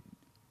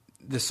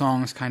the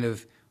songs kind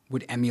of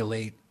would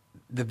emulate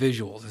the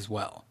visuals as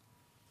well.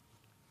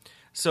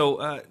 So,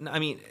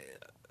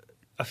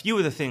 a few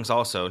of the things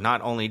also,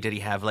 not only did he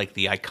have like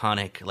the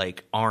iconic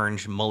like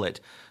orange mullet,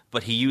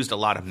 but he used a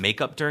lot of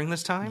makeup during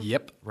this time.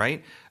 Yep.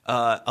 Right?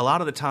 A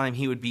lot of the time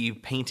he would be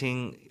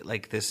painting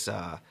like this,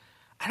 I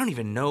don't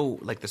even know,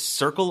 like the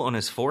circle on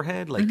his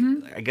forehead. Like,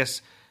 I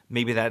guess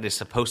maybe that is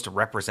supposed to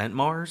represent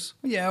Mars.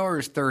 Yeah, or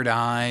his third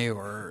eye,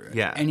 or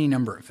any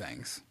number of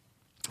things.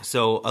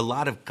 So a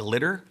lot of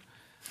glitter,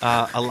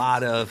 a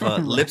lot of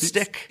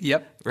lipstick.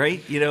 Yep.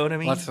 Right? You know what I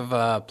mean? Lots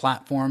of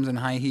platforms and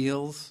high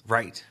heels.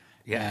 Right.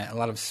 Yeah. A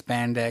lot of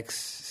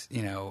spandex,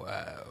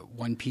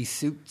 one-piece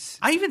suits.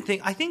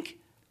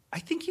 I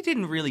think he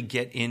didn't really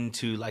get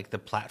into like the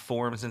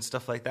platforms and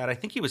stuff like that. I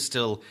think he was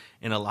still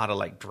in a lot of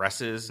like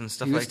dresses and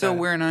stuff like that. He was still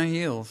wearing high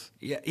heels.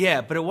 Yeah,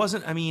 but it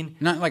wasn't.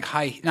 Not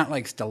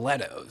like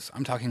stilettos.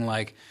 I'm talking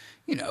like,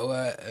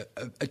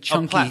 a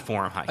chunky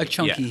platform high heel. A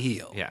chunky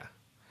heel. Yeah.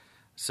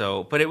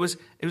 So, but it was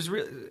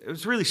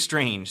really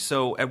strange.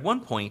 So at one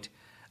point,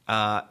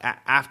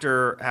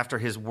 after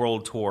his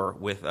world tour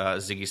with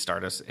Ziggy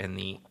Stardust and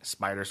the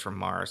Spiders from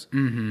Mars,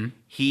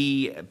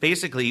 he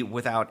basically,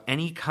 without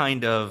any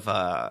kind of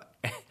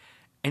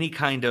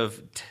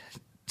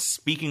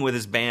speaking with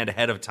his band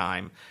ahead of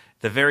time,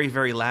 the very,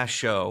 very last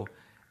show,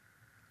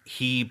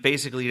 he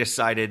basically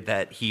decided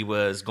that he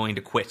was going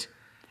to quit,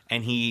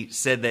 and he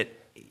said that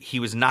he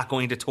was not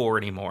going to tour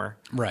anymore.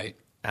 Right.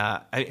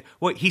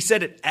 He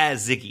said it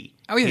as Ziggy.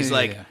 Oh, yeah, He's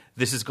yeah.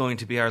 This is going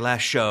to be our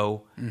last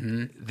show.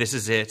 Mm-hmm. This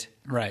is it.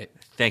 Right.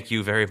 Thank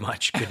you very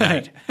much. Good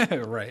night.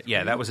 Right.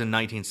 Yeah, that was in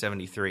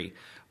 1973.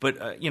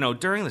 But,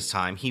 during this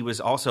time, he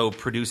was also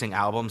producing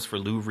albums for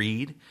Lou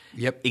Reed,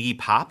 Iggy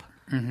Pop.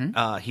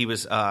 Mm-hmm. He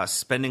was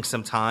spending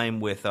some time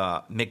with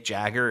Mick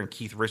Jagger and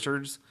Keith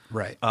Richards,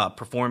 right?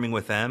 Performing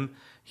with them.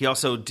 He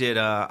also did,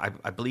 I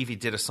believe he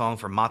did a song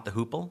for Mott the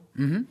Hoople.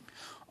 Mm-hmm.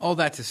 All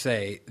that to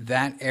say,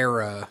 that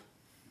era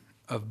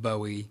of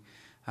Bowie,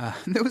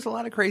 there was a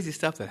lot of crazy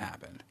stuff that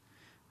happened.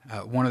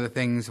 One of the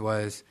things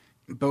was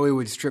Bowie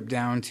would strip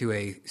down to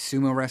a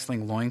sumo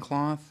wrestling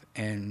loincloth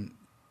and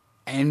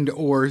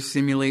or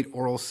simulate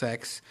oral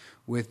sex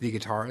with the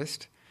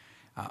guitarist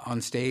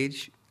on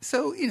stage.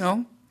 So,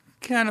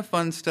 kind of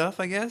fun stuff,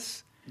 I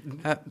guess.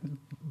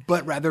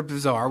 But rather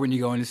bizarre when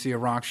you go in to see a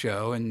rock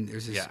show and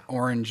there's this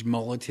orange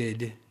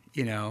mulleted,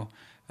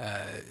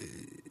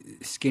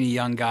 skinny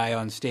young guy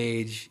on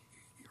stage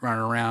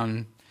running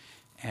around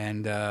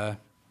and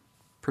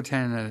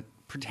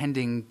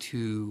pretending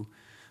to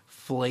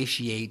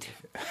flatiate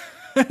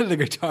the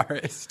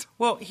guitarist.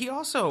 Well, he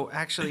also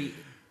actually,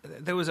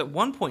 there was at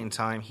one point in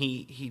time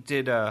he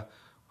did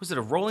was it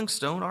a Rolling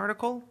Stone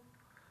article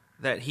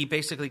that he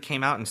basically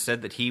came out and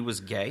said that he was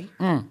gay?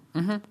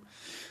 Mm-hmm.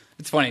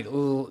 It's funny.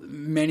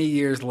 Many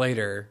years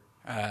later,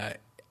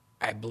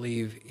 I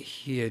believe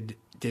he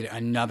did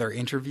another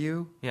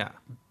interview. Yeah.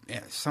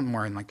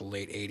 Somewhere in like the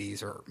late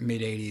 80s or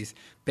mid 80s,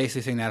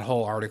 basically saying that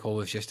whole article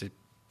was just to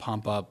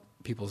pump up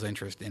people's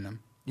interest in him.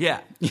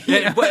 Yeah.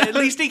 But at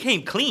least he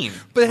came clean,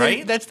 but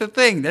right? That's the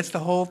thing. That's the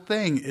whole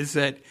thing, is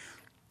that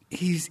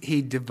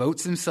he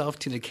devotes himself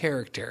to the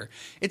character.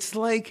 It's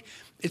like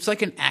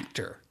an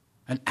actor,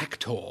 an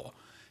actor.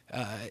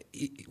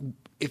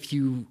 If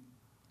you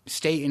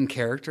stay in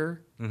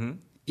character,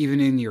 even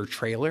in your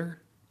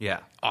trailer,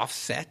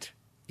 offset,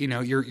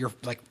 you're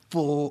like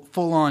full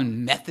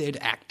on method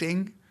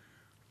acting.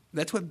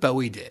 That's what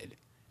Bowie did.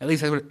 At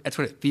least that's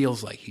what it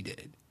feels like he did.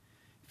 It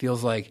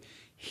feels like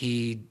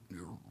he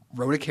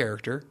wrote a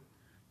character,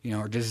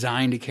 or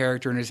designed a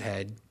character in his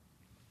head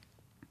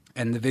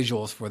and the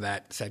visuals for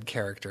that said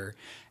character,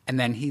 and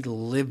then he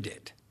lived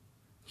it.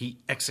 He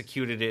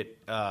executed it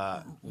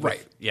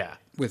right. Yeah.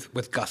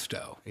 With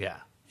gusto. Yeah.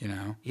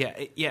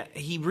 Yeah.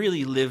 He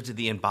really lived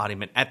the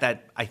embodiment at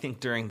that. I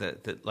think during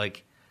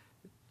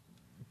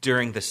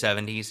during the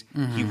 70s,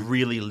 he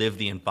really lived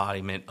the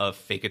embodiment of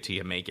fake it till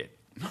you make it.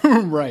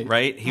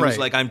 Right. He was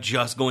like, I'm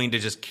just going to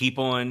just keep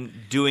on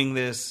doing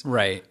this.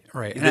 Right.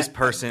 This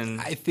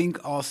person. I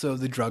think also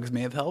the drugs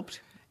may have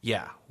helped.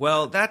 Yeah.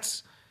 Well,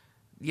 that's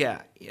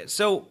yeah.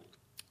 So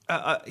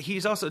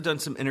he's also done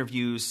some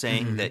interviews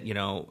saying that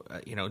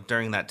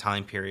during that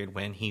time period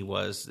when he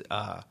was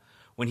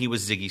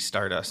Ziggy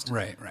Stardust,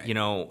 right.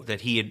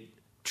 That he had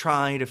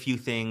tried a few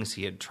things.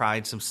 He had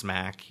tried some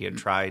smack. He had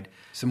tried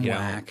some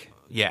whack.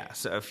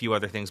 So a few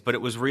other things. But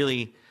it was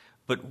really,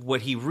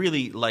 what he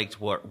really liked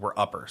were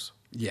uppers.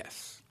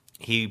 Yes.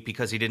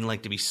 Because he didn't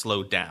like to be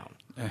slowed down.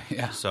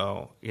 Yeah.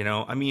 So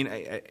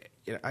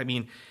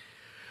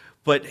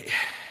but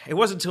it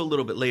wasn't until a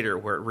little bit later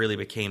where it really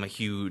became a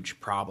huge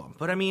problem.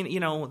 But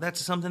that's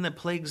something that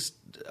plagues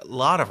a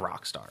lot of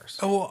rock stars.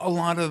 Oh, a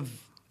lot of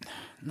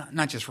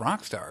not just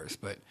rock stars,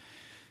 but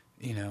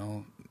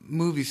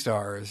movie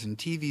stars and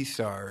TV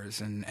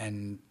stars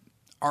and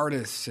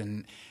artists,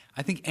 and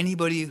I think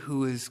anybody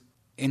who is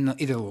in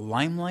either the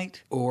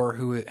limelight or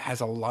who has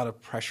a lot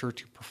of pressure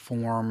to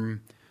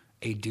perform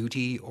a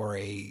duty or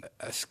a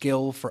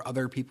skill for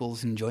other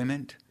people's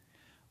enjoyment.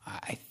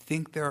 I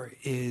think there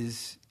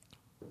is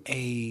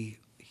a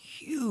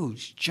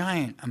huge,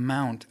 giant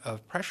amount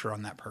of pressure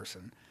on that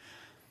person.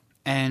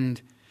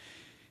 And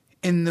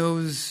in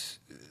those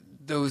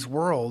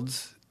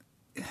worlds,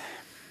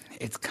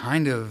 it's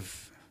kind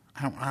of,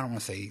 I don't want to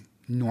say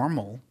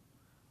normal,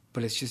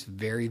 but it's just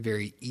very,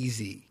 very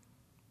easy,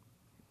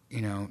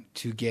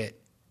 to get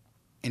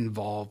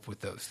involved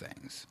with those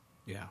things.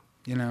 Yeah.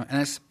 And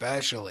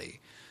especially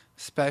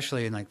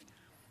in like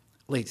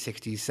late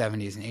 60s,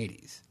 70s, and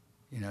 80s.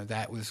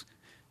 That was,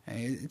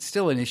 it's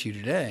still an issue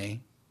today,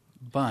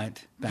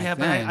 but back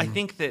then. But I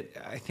think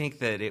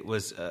that it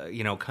was,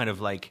 kind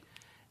of like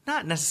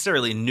not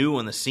necessarily new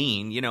on the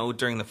scene.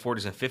 During the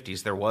 40s and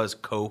 50s, there was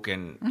coke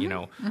and,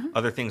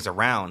 other things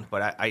around.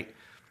 But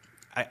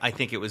I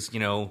think it was,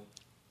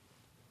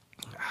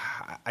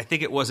 I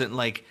think it wasn't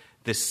like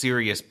the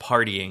serious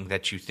partying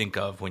that you think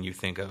of when you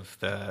think of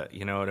the,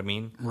 you know what I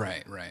mean?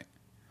 Right.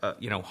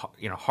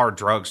 Hard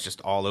drugs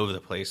just all over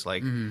the place,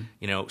 like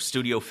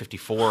Studio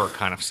 54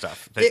 kind of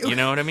stuff. That, you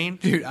know what I mean,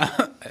 dude?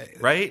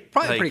 Right?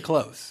 Probably pretty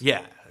close.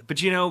 Yeah,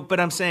 but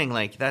I'm saying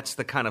like that's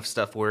the kind of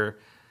stuff where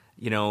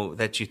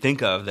that you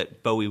think of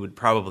that Bowie would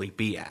probably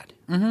be at,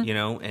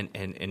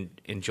 and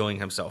enjoying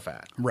himself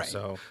at. Right.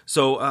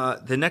 So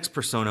the next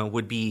persona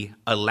would be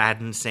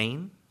Aladdin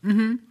Sane.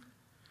 Mm-hmm.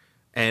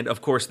 And,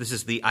 of course, this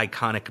is the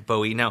iconic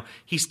Bowie. Now,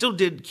 he still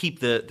did keep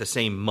the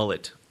same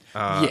mullet,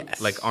 yes.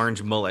 like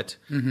orange mullet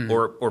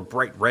or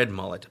bright red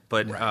mullet.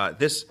 But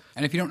this...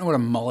 And if you don't know what a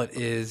mullet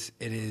is,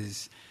 it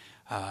is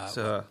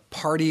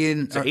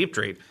partying... It's an ape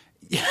drape.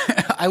 Yeah,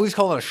 I always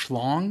call it a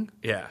schlong.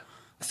 Yeah.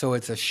 So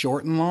it's a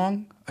short and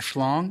long, a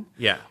schlong.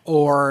 Yeah.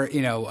 Or,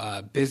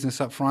 business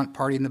up front,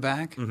 party in the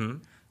back. Mm-hmm.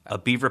 A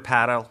beaver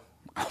paddle.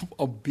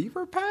 A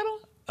beaver paddle?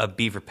 A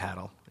beaver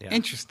paddle. Yeah.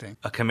 Interesting.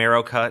 A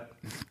Camaro cut.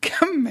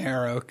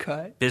 Camaro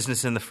cut.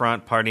 Business in the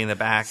front, party in the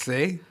back.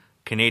 See?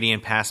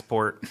 Canadian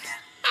passport.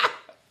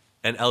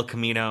 An El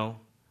Camino.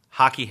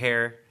 Hockey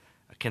hair.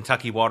 A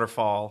Kentucky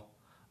waterfall.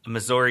 A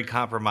Missouri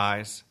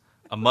compromise.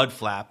 A mud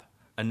flap.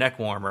 A neck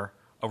warmer.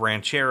 A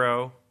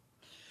ranchero.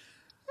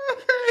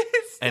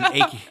 An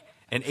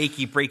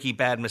achy breaky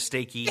bad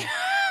mistakey.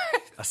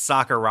 A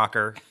soccer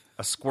rocker.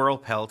 A squirrel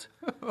pelt.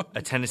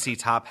 A Tennessee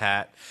top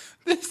hat.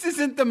 This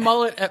isn't the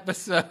mullet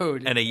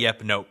episode. And a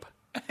yep nope.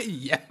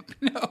 Yep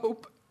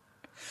nope.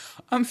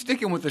 I'm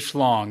sticking with the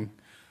schlong.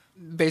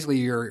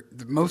 Basically,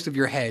 most of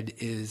your head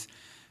is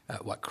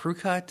crew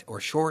cut or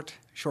short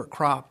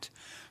cropped,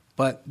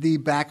 but the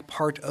back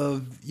part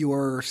of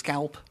your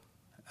scalp,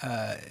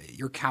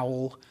 your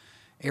cowl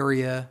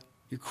area,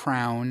 your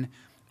crown,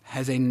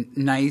 has a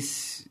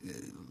nice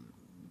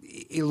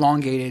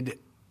elongated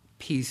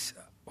piece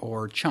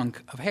or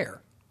chunk of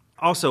hair.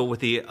 Also with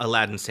the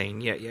Aladdin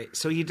Sane, yeah.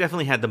 So he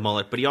definitely had the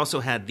mullet, but he also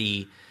had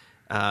the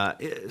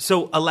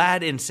so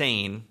Aladdin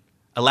Sane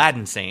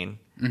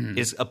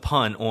is a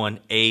pun on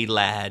a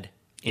lad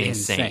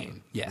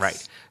insane. Yes.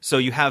 Right. So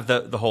you have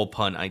the whole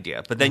pun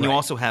idea, but then you Right.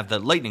 also have the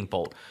lightning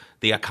bolt,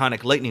 the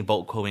iconic lightning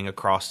bolt going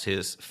across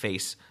his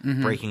face,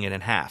 breaking it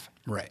in half.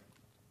 Right.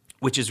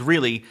 Which is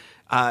really,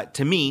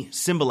 to me,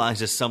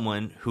 symbolizes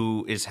someone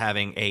who is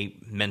having a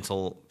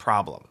mental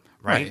problem,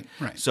 right?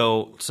 Right.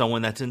 So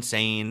someone that's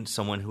insane,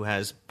 someone who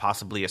has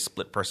possibly a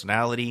split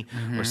personality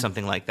or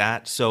something like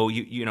that. So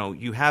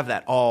you have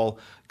that all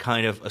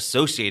kind of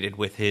associated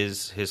with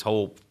his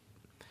whole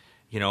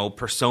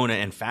persona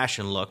and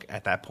fashion look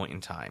at that point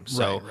in time.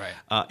 So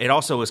Right. It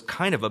also was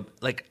kind of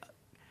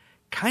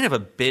a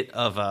bit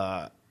of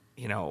a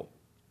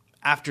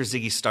after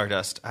Ziggy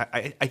Stardust.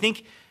 I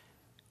think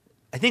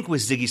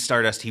with Ziggy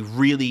Stardust, he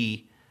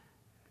really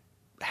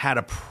had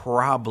a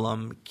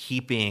problem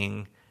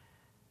keeping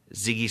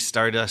Ziggy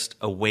Stardust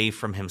away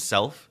from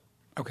himself.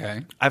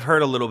 Okay. I've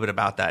heard a little bit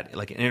about that,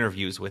 like in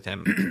interviews with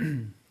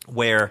him,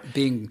 where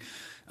Being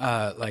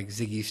like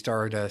Ziggy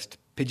Stardust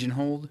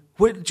pigeonholed.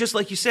 just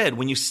like you said,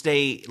 when you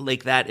stay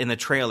like that in the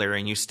trailer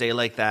and you stay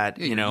like that,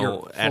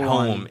 You're at full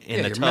home on- in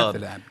yeah, the you're tub,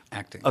 method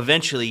acting.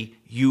 eventually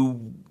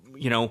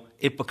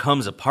it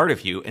becomes a part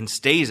of you and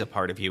stays a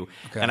part of you.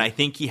 Okay. And I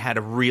think he had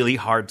a really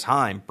hard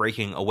time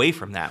breaking away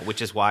from that,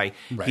 which is why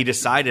he Right.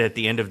 decided at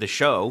the end of the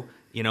show,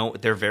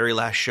 their very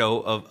last show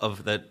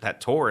of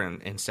that tour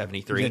in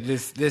 73.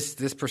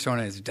 This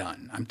persona is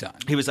done. I'm done.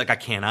 He was like, I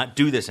cannot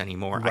do this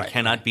anymore. I Right.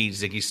 cannot be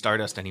Ziggy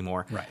Stardust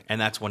anymore. Right. And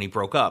that's when he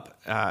broke up.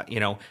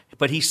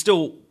 But he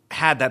still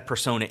had that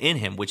persona in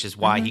him, which is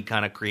why he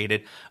kind of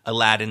created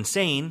Aladdin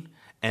Sane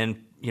and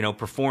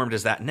performed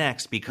as that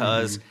next,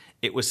 because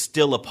it was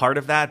still a part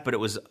of that, but it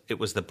was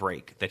the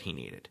break that he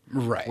needed.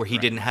 Right, Where he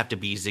right. didn't have to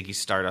be Ziggy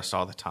Stardust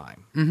all the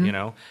time,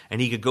 and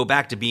he could go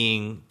back to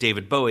being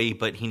David Bowie,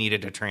 but he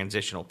needed a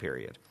transitional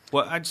period.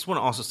 Well, I just want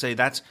to also say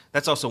that's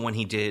also when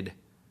he did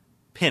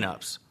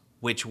Pinups,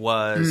 which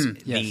was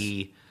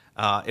yes.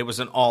 it was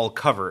an all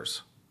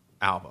covers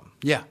album.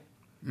 Yeah.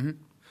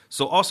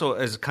 So also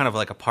as kind of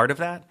like a part of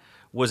that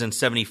was in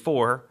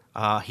 74,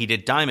 he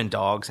did Diamond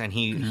Dogs, and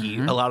he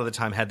a lot of the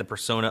time had the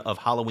persona of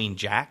Halloween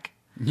Jack.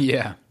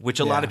 Yeah. Which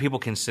a lot of people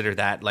consider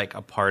that like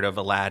a part of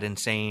Aladdin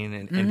Sane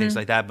and things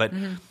like that. But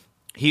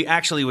he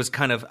actually was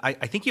kind of, I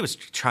think he was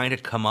trying to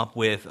come up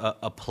with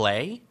a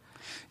play.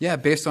 Yeah,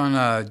 based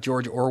on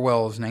George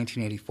Orwell's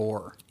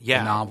 1984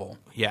 the novel.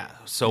 Yeah.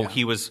 So Yeah.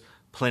 he was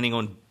planning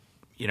on,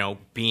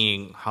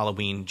 being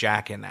Halloween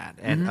Jack in that.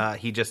 And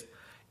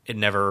it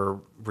never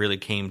really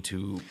came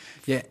to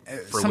Yeah,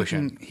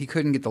 fruition. something he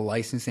couldn't get the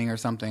licensing or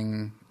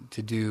something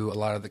to do a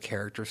lot of the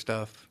character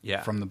stuff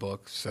from the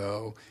book,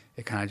 so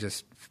it kind of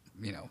just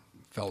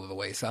fell to the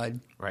wayside.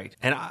 Right.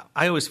 And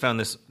I always found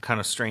this kind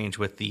of strange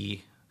with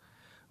the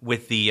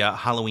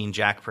Halloween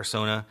Jack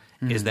persona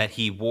is that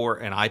he wore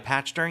an eye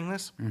patch during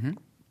this,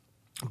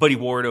 but he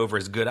wore it over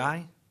his good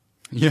eye.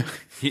 Yeah,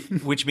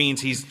 Which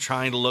means he's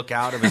trying to look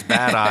out of his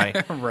bad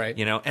eye, Right.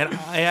 And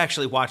I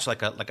actually watched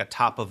like a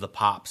Top of the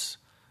Pops,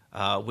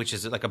 which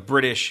is like a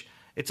British.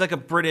 It's like a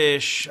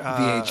British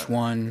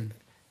VH1.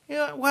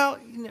 Yeah, well,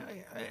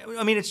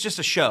 I mean, it's just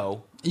a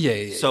show.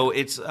 Yeah. So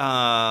it's it's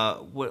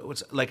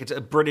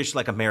a British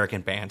like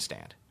American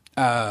bandstand,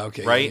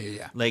 Okay. right?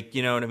 Yeah. Like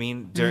you know what I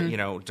mean?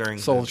 During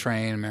Soul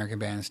Train, American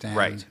Bandstand.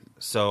 right?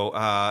 So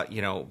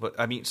but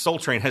I mean, Soul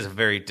Train has a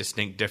very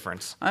distinct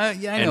difference. Yeah, I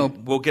And know.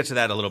 We'll get to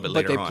that a little bit But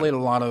later they on. played a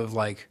lot of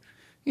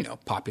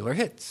popular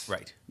hits.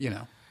 Right.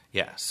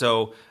 Yeah.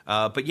 So,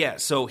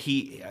 so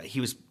he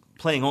was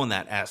playing on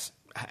that as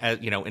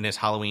in his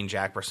Halloween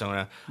Jack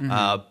persona,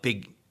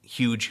 big,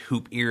 huge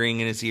hoop earring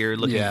in his ear,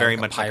 looking Yeah, very like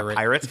a much like a pirate.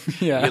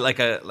 pirate. Yeah.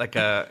 like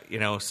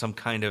a some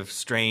kind of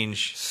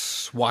strange.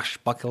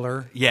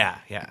 Swashbuckler. Yeah.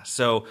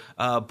 So,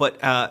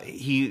 but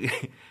he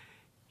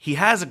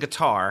has a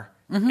guitar.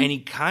 And he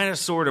kind of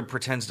sort of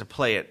pretends to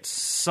play it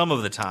some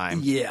of the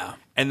time. Yeah.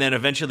 And then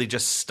eventually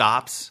just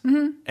stops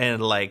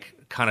and like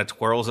kind of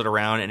twirls it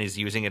around and is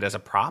using it as a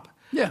prop.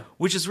 Yeah.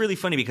 Which is really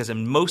funny because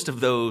in most of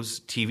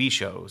those TV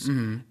shows,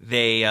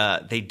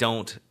 they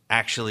don't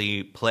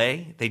actually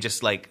play. They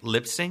just like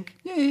lip sync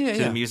to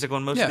the music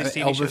on most of these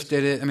TV Elvis shows.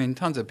 did it. I mean,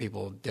 tons of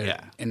people did Yeah.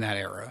 it in that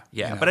era.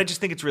 Yeah, but I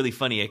just think it's really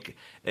funny.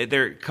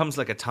 There comes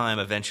like a time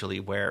eventually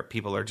where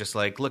people are just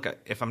like, look,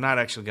 if I'm not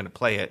actually going to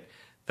play it,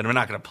 then I'm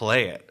not going to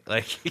play it.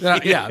 Like,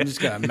 yeah, I'm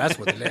just gonna mess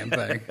with the damn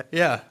thing.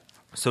 Yeah.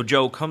 So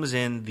Joe comes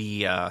in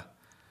the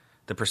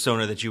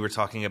persona that you were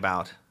talking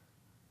about,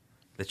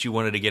 that you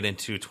wanted to get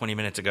into 20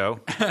 minutes ago,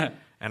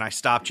 and I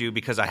stopped you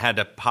because I had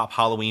to pop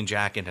Halloween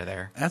Jack into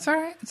there. That's all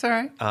right. It's all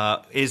right.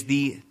 Is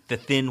the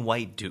Thin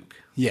White Duke.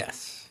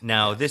 Yes.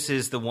 Now this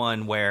is the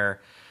one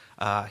where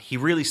he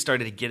really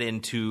started to get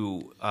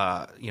into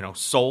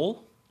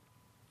soul.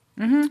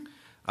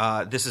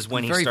 Mm-hmm. This is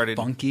when he very started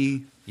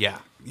funky. Yeah.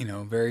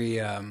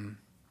 Very.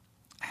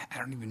 I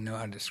don't even know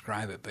how to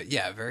describe it, but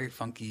yeah, very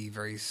funky,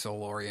 very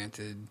soul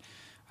oriented.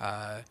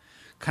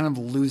 Kind of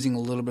losing a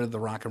little bit of the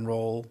rock and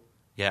roll.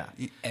 Yeah,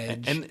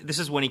 edge. And this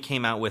is when he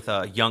came out with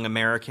Young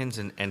Americans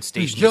and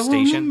Station Young to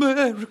Station,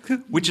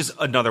 Americans. which is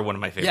another one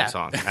of my favorite Yeah.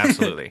 songs.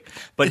 Absolutely.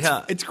 But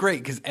It's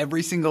great because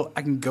every single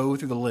I can go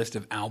through the list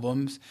of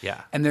albums.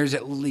 Yeah. And there's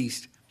at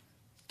least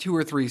 2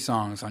 or 3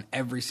 songs on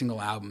every single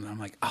album. And I'm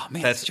like, oh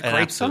man, that's it's a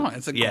great song.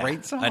 It's a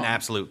great song. An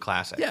absolute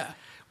classic. Yeah.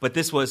 But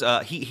this was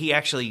he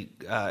actually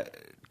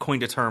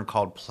coined a term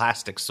called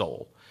plastic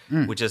soul,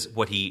 which is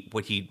what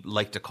he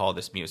liked to call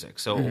this music.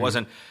 So it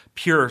wasn't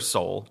pure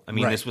soul. I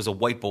mean, Right. this was a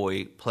white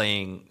boy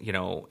playing,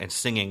 and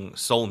singing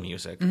soul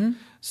music.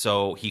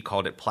 So he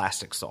called it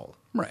plastic soul.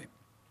 Right.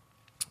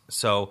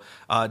 So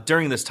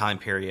during this time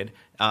period,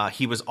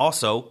 he was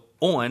also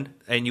on,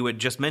 and you had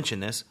just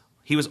mentioned this,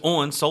 he was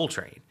on Soul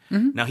Train.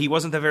 Now, he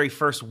wasn't the very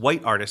first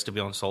white artist to be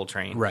on Soul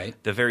Train. Right.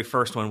 The very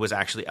first one was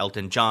actually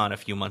Elton John a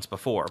few months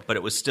before, but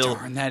it was still...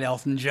 Darn that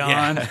Elton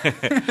John.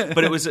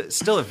 but it was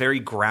still a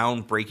very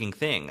groundbreaking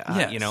thing,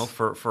 Yes.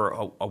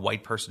 for a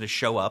white person to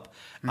show up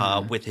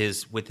with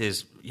his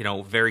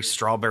very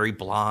strawberry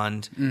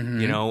blonde,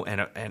 and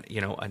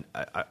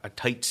a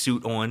tight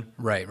suit on,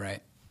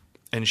 Right.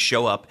 and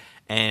show up,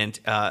 and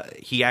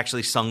he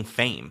actually sung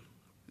 "Fame."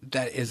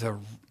 That is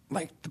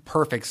the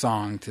perfect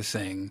song to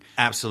sing.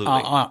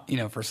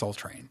 Absolutely. For Soul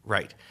Train.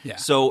 Right. Yeah.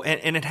 So,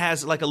 and it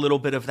has like a little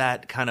bit of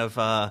that kind of,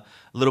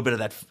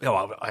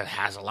 it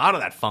has a lot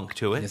of that funk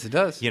to it. Yes, it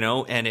does.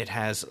 And it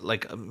has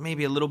like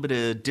maybe a little bit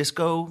of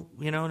disco,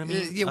 you know what I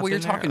mean? Yeah, Up well, you're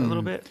in there talking a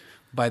little bit.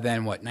 By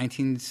then, what,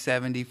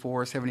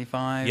 1974,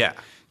 75? Yeah.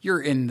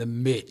 You're in the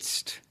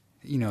midst.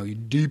 You're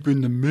deep in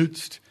the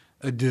midst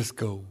of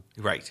disco.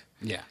 Right.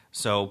 Yeah.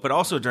 So, but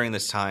also during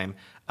this time,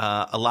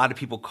 a lot of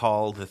people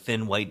call the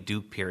Thin White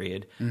Duke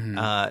period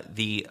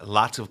the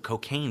lots of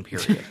cocaine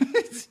period.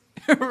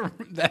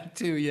 That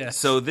too, yes.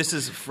 So this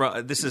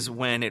is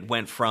when it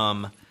went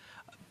from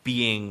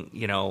being,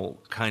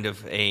 kind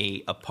of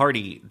a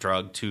party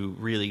drug to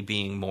really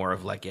being more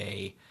of like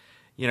a,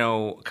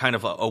 kind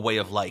of a way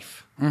of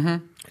life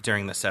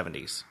during the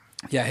 70s.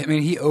 Yeah, I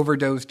mean, he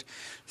overdosed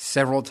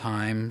several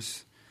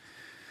times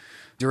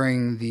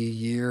during the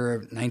year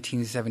of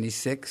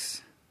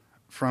 1976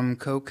 from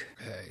coke.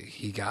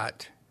 He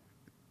got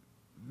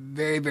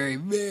very, very,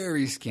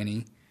 very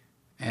skinny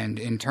and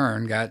in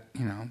turn got,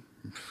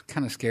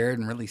 kind of scared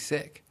and really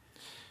sick.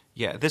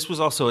 Yeah, this was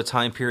also a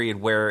time period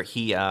where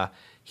he had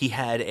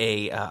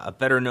a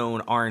better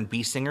known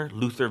R&B singer,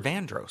 Luther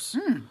Vandross,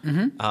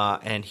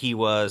 and he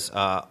was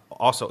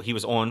he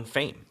was on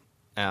Fame,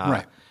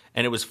 Right.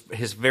 And it was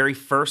his very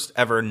first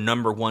ever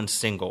 #1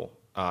 single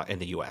in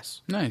the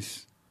U.S.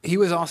 Nice. He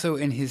was also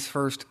in his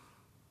first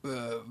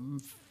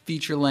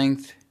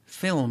feature-length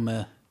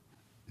film,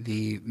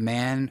 The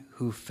Man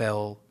Who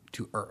Fell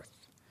to Earth,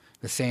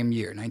 the same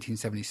year,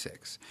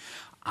 1976.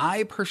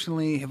 I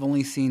personally have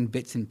only seen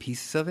bits and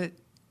pieces of it.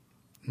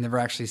 Never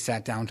actually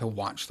sat down to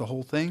watch the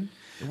whole thing.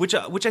 Which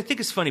I think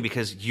is funny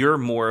because you're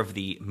more of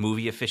the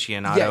movie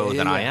aficionado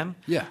than I am.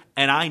 Yeah.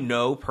 And I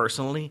know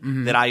personally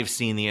that I've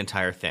seen the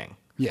entire thing.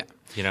 Yeah.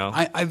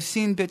 I've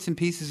seen bits and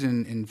pieces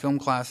in film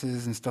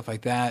classes and stuff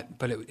like that,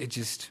 but it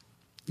just,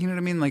 you know what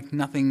I mean? Like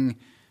nothing,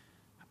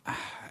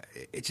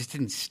 it just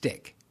didn't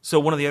stick. So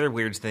one of the other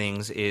weird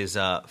things is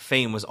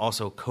Fame was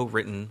also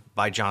co-written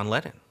by John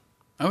Lennon.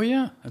 Oh,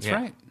 yeah, that's Yeah.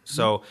 right.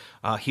 So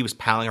he was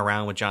palling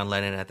around with John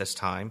Lennon at this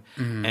time.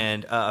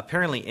 And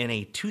apparently in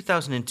a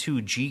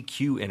 2002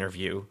 GQ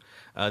interview,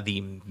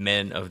 the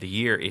Men of the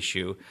Year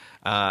issue,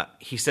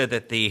 he said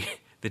that the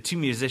two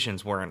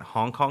musicians were in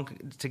Hong Kong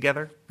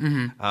together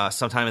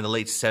sometime in the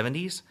late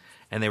 70s,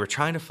 and they were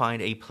trying to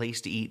find a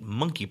place to eat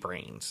monkey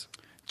brains.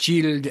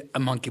 Chilled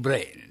monkey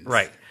brains.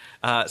 Right.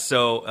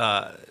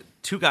 So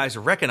two guys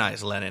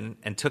recognized Lennon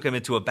and took him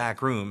into a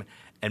back room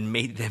and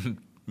made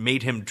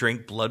him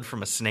drink blood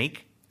from a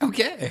snake.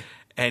 Okay.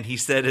 And he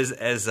said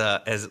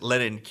as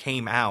Lennon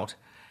came out,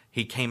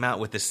 he came out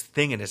with this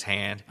thing in his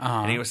hand,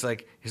 and he was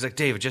like,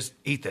 David, just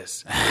eat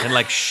this, and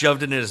like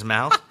shoved it in his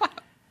mouth,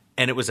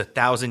 and it was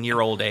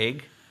 1,000-year-old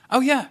egg.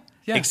 Oh, yeah.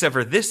 Yeah. Except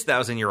for this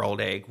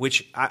 1,000-year-old egg,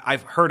 which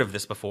I've heard of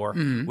this before,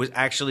 was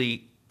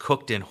actually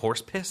cooked in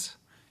horse piss.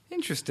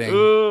 Interesting.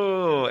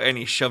 Oh, and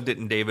he shoved it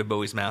in David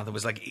Bowie's mouth and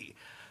was like, he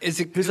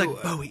was like,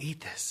 Bowie,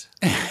 eat this.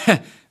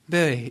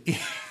 Bowie.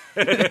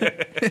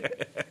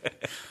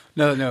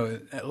 No.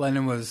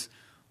 Lennon was,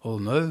 oh,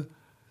 no.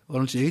 Why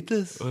don't you eat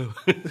this?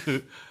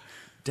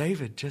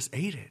 David, just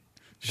eat it.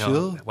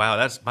 Sure.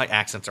 Wow, my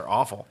accents are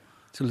awful.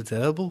 It's really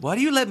terrible. Why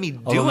do you let me I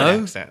do don't an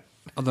know. accent?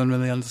 I don't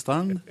really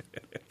understand.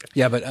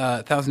 Yeah, but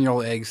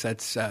 1,000-year-old eggs,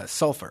 that's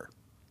sulfur.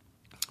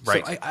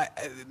 Right. So I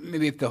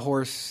maybe if the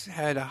horse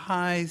had a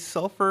high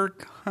sulfur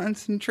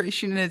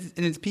concentration in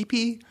its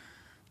pee-pee,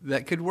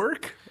 that could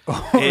work.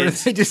 Or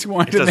they just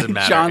wanted to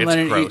make John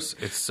Lennon gross.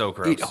 It's so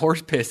gross. eat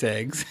horse piss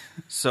eggs.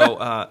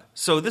 So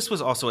this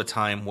was also a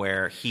time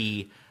where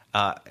he,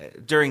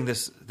 during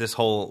this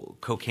whole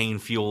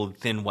cocaine-fueled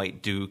Thin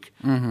White Duke,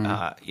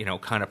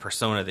 kind of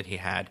persona that he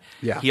had,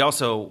 he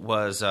also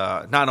was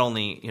not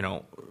only,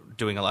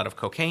 doing a lot of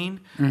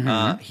cocaine,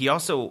 he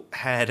also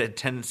had a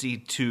tendency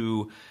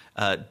to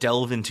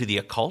delve into the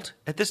occult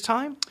at this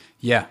time.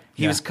 Yeah.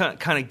 He was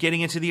kind of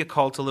getting into the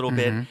occult a little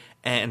bit.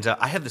 And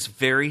I have this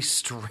very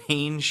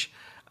strange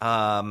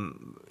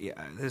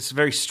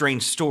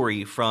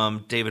story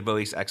from David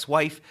Bowie's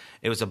ex-wife.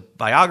 It was a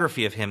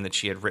biography of him that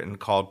she had written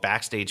called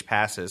Backstage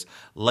Passes,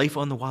 Life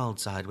on the Wild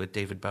Side with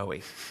David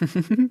Bowie.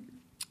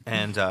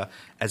 And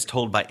as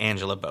told by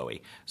Angela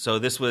Bowie. So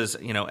this was,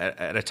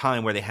 at a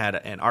time where they had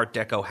an Art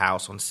Deco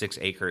house on 6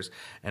 acres,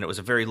 and it was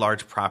a very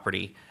large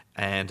property,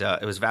 and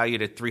it was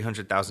valued at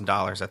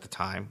 $300,000 at the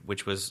time,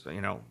 which was,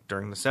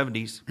 during the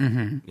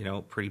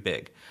 70s, pretty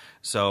big.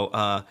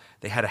 So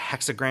they had a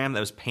hexagram that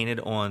was painted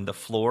on the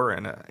floor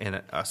in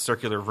a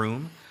circular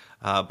room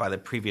by the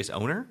previous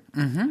owner,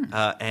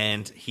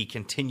 and he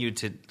continued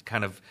to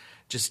kind of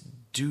just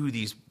do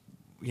these,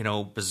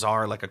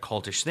 bizarre, like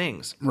occultish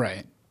things.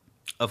 Right.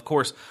 Of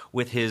course,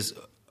 with his,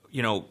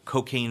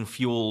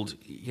 cocaine-fueled,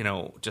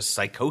 just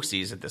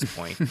psychoses at this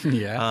point,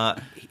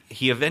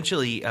 he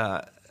eventually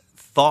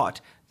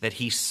thought that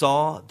he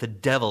saw the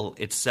devil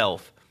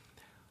itself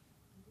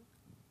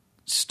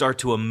start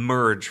to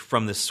emerge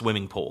from the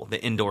swimming pool,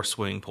 the indoor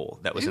swimming pool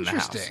that was in the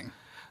house.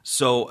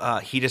 So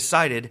he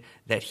decided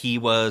that he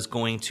was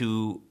going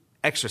to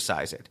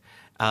exorcise it.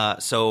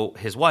 So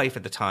his wife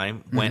at the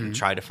time went and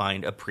tried to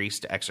find a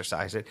priest to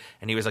exorcise it,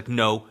 and he was like,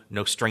 no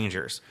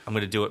strangers. I'm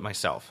going to do it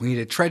myself. We need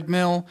a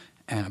treadmill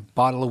and a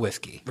bottle of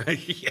whiskey.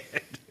 Yeah.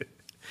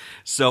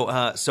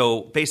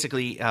 So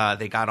basically,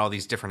 they got all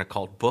these different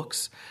occult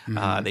books.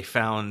 They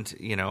found,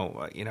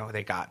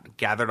 they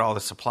gathered all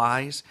the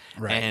supplies,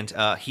 and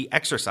he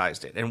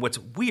exorcised it. And what's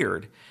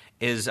weird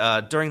is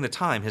during the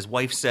time, his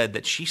wife said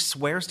that she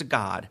swears to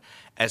God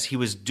as he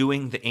was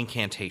doing the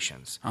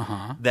incantations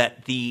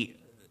that the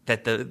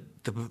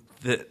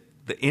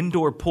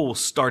indoor pool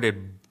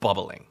started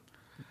bubbling.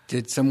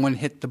 Did someone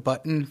hit the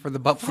button for the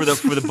bubbles?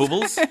 For the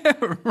bubbles?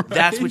 Right.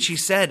 That's what she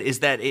said.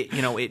 Is that it?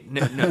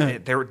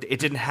 It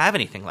didn't have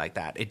anything like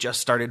that. It just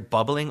started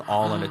bubbling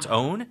all on its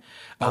own.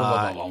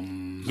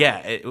 Yeah,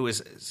 it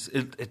was.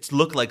 It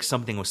looked like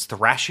something was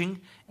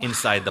thrashing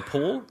inside the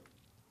pool.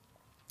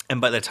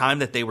 And by the time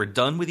that they were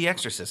done with the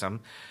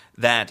exorcism,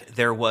 that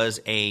there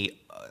was a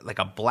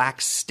black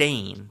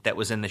stain that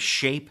was in the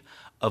shape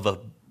of a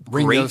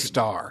Ringo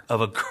Starr.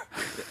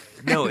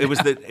 No, it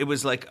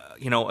was like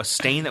a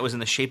stain that was in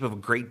the shape of a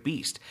great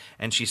beast.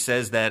 And she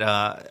says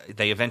that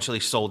they eventually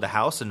sold the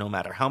house, and no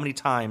matter how many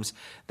times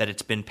that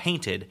it's been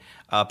painted,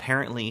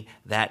 apparently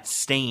that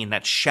stain,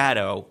 that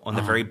shadow on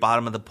the very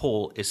bottom of the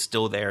pool is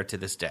still there to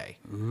this day.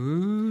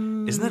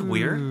 Ooh. Isn't that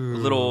weird? A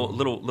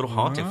little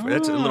haunting.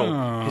 That's a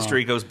little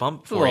history goes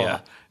bump for you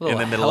in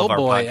the middle of our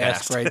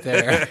podcast. Right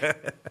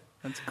there.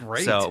 That's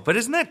great. So, but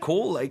isn't that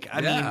cool? Like,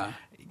 I mean.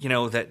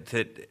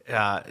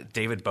 That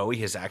David Bowie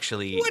has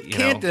actually. What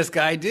can't this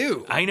guy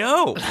do? I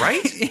know,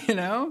 right?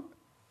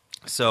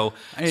 So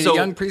I need a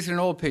young priest and an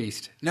old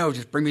priest. No,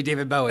 just bring me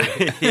David Bowie.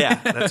 Yeah,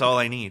 that's all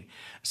I need.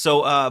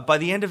 So by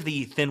the end of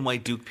the Thin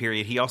White Duke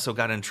period, he also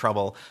got in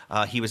trouble.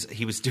 He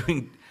was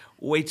doing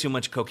way too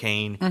much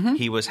cocaine.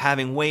 He was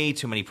having way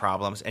too many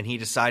problems, and he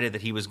decided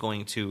that he was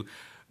going to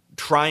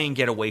try and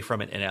get away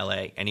from it in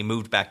L.A., and he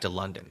moved back to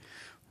London.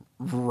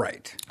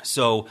 Right.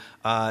 So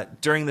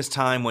during this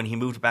time when he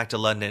moved back to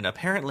London,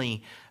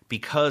 apparently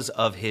because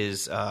of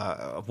his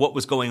what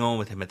was going on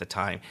with him at the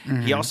time,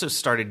 he also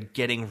started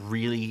getting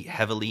really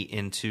heavily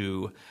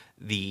into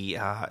the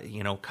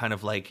kind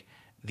of like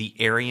the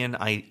Aryan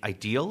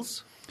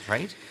ideals,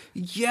 right?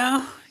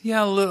 Yeah,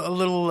 a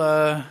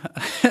little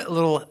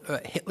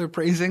Hitler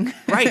praising,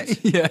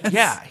 right? Yes.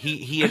 Yeah.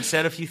 He had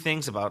said a few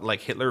things about like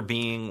Hitler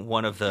being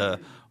one of the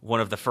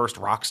first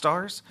rock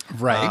stars,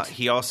 right?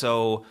 He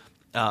also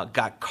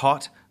got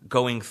caught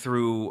going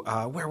through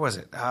where was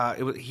it?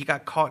 He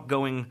got caught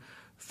going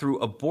through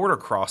a border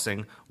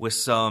crossing with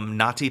some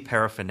Nazi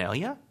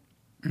paraphernalia.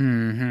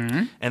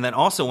 And then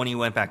also when he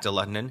went back to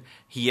London,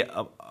 he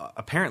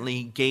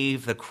apparently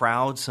gave the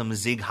crowd some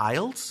Sieg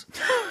Heils.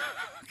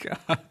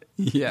 God.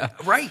 Yeah.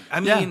 Right. I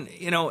mean,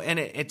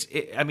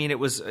 and it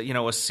was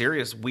a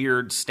serious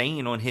weird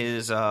stain on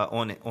his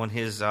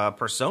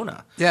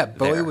persona. Yeah,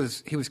 Bowie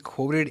was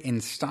quoted in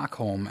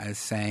Stockholm as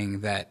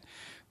saying that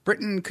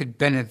Britain could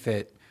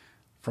benefit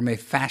from a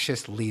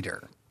fascist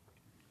leader.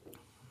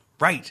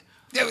 Right.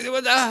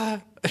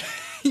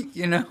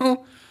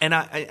 And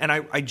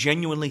I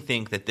genuinely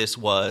think that this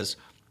was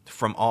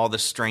from all the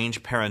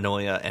strange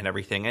paranoia and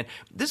everything. And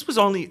this was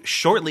only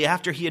shortly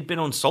after he had been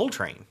on Soul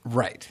Train.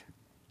 Right.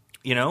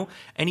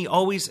 And he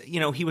always,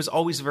 he was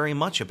always very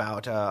much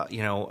about, at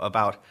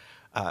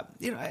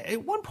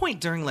one point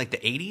during like the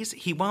 80s,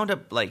 he wound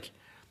up like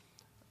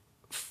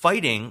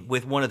fighting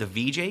with one of the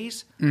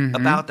VJs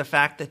about the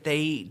fact that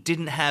they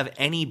didn't have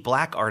any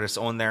black artists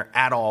on there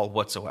at all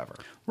whatsoever.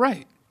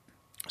 Right.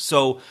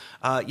 So,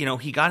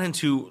 he got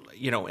into,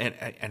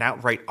 an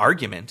outright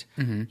argument,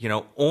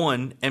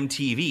 on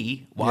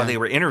MTV while they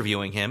were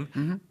interviewing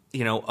him,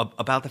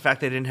 about the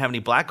fact they didn't have any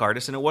black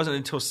artists. And it wasn't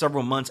until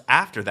several months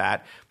after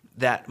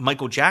that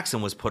Michael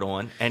Jackson was put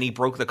on and he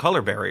broke the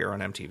color barrier on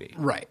MTV.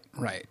 Right.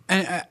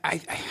 And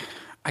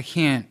I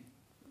can't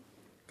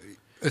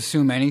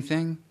assume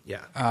anything.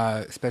 Yeah.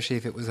 Especially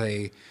if it was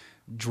a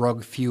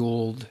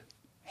drug-fueled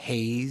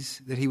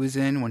haze that he was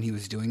in when he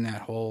was doing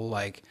that whole,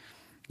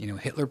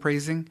 Hitler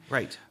praising.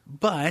 Right.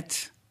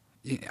 But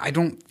I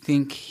don't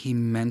think he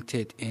meant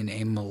it in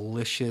a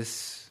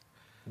malicious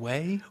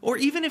way. Or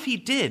even if he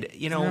did,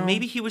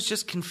 maybe he was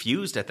just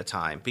confused at the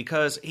time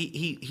because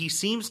he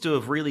seems to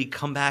have really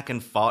come back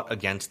and fought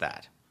against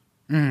that.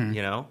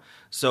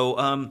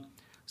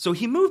 So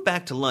he moved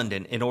back to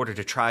London in order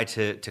to try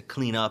to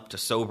clean up, to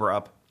sober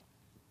up.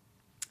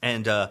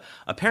 And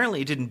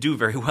apparently it didn't do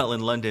very well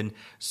in London,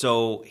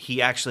 so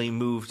he actually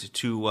moved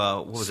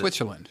to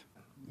Switzerland.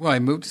 Well, he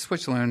moved to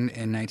Switzerland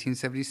in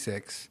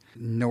 1976,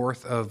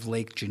 north of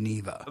Lake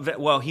Geneva.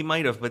 Well, he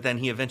might have, but then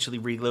he eventually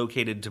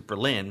relocated to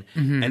Berlin,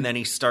 and then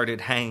he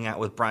started hanging out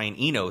with Brian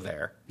Eno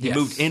there. He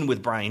moved in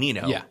with Brian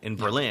Eno in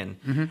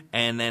Berlin,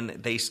 and then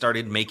they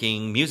started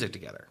making music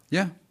together.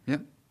 Yeah.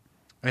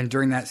 And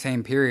during that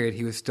same period,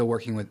 he was still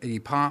working with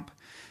Iggy Pop,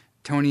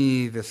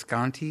 Tony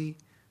Visconti,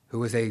 who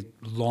was a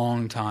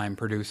longtime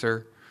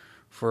producer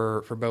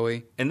for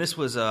Bowie. And this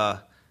was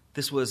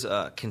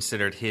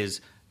considered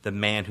the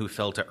Man Who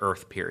Fell to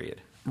Earth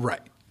period.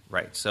 Right.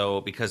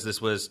 So because this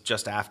was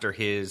just after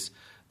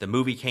the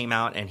movie came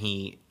out, and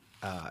he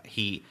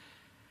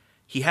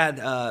had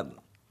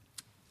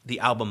the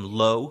album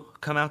Low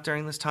come out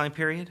during this time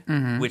period,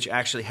 which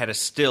actually had a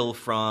still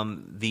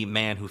from The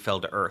Man Who Fell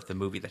to Earth, the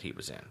movie that he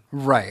was in.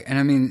 Right. And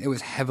I mean, it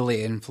was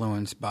heavily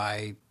influenced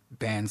by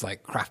bands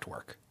like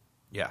Kraftwerk.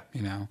 Yeah.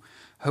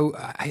 Who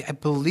I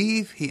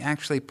believe he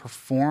actually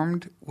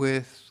performed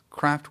with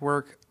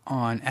Kraftwerk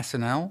on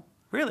SNL.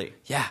 Really?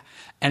 Yeah.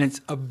 And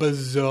it's a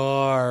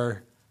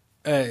bizarre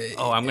I'm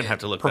going to have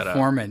to look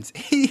performance.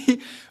 that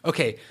up.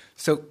 Okay,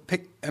 so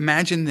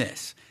imagine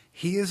this.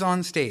 He is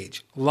on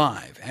stage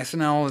live.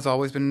 SNL has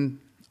always been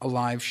a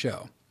live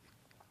show.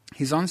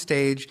 He's on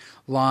stage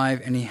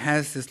live, and he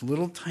has this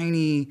little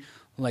tiny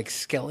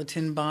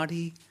skeleton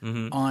body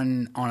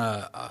on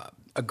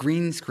a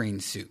green screen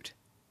suit.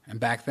 And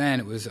back then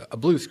it was a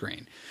blue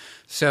screen.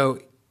 So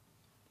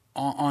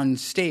on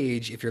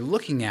stage, if you're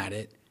looking at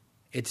it,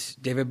 it's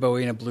David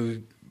Bowie in a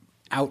blue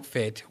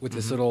outfit with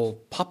this little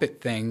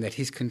puppet thing that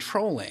he's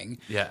controlling.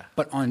 Yeah.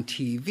 But on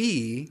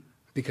TV,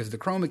 because of the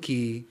chroma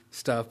key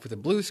stuff with the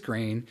blue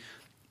screen,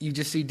 you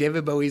just see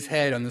David Bowie's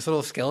head on this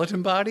little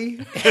skeleton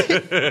body.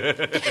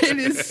 It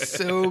is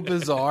so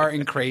bizarre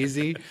and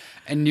crazy.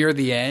 And near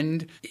the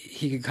end,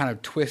 he could kind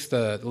of twist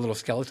the little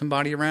skeleton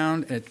body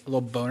around, and a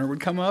little boner would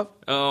come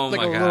up. Oh, my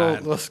God.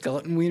 God. Little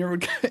skeleton wiener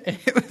would come.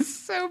 It was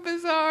so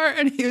bizarre,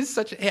 and he was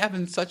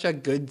having such a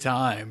good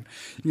time.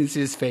 You can see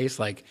his face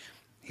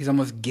he's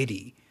almost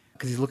giddy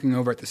because he's looking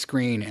over at the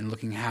screen and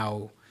looking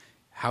how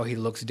he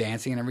looks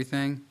dancing and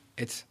everything.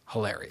 It's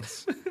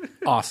hilarious.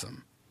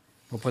 Awesome.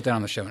 We'll put that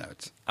on the show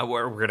notes.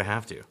 We're going to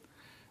have to.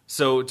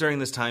 So during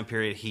this time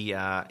period, he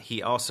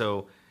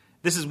also...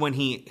 This is when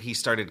he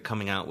started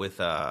coming out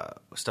with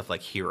stuff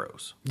like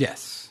Heroes.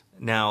 Yes.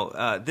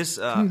 Now, this...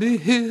 Be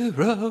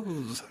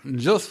heroes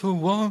just for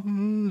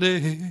one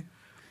day.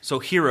 So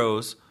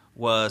Heroes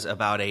was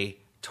about a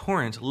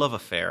torrent love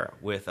affair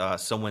with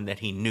someone that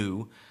he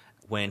knew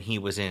when he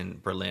was in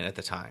Berlin at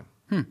the time.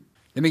 Let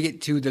me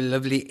get to the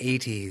lovely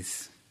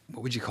 80s.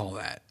 What would you call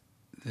that?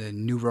 The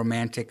new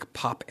romantic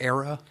pop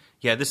era?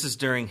 Yeah, this is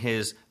during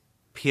his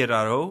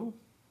Pierrot,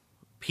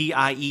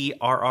 Pierrot.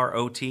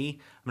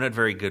 I'm not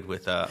very good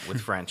with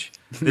French.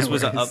 This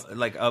was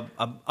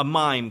a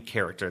mime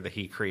character that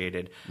he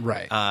created.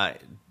 Right.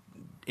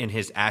 In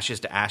his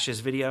Ashes to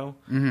Ashes video,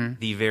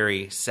 the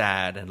very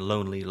sad and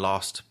lonely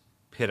lost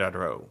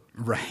Pierrot.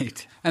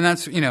 Right. And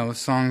that's,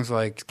 songs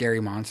like Scary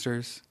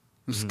Monsters.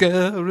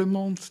 Scary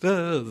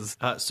Monsters.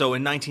 So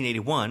in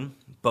 1981,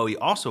 Bowie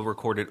also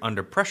recorded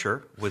Under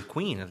Pressure with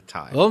Queen at the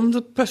time. Under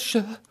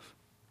Pressure.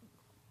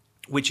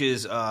 Which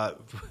is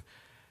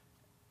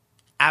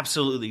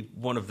absolutely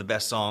one of the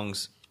best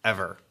songs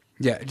ever.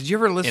 Yeah. Did you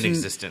ever listen? In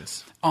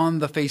existence. On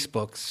the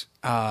Facebooks,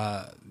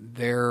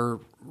 they're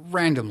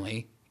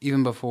randomly,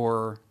 even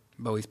before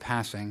Bowie's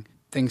passing,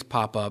 things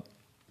pop up.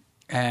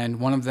 And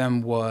one of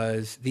them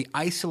was the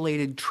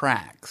isolated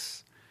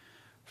tracks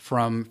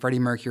from Freddie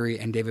Mercury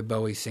and David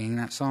Bowie singing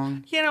that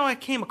song. I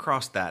came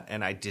across that,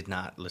 and I did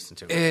not listen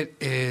to it. It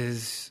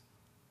is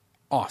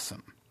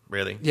awesome.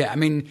 Really? Yeah, I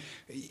mean,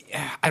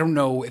 I don't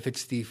know if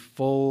it's the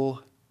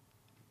full,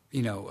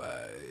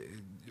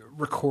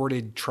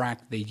 recorded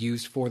track they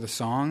used for the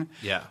song.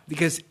 Yeah.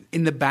 Because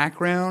in the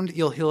background,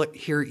 you'll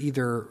hear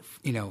either,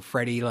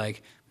 Freddie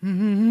like,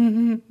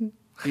 and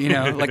you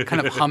know, like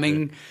kind of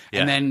humming.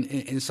 Yeah. And then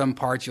in some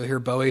parts you'll hear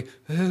Bowie,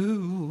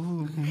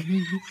 ooh.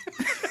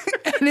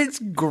 And it's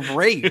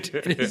great.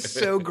 It is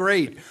so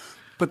great.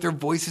 But their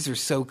voices are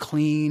so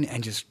clean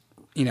and just,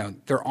 you know,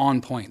 they're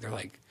on point. They're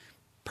like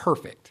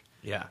perfect.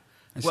 Yeah.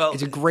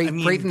 It's a great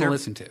thing to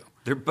listen to.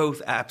 They're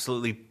both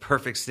absolutely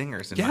perfect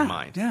singers in my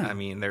mind. Yeah. I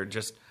mean, they're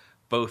just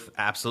both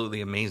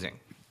absolutely amazing,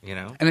 you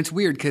know? And it's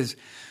weird because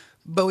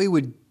Bowie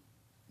would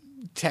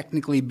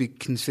technically be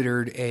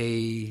considered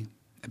a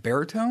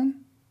baritone,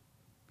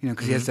 you know,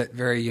 because he has that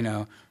very, you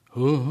know,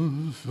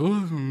 you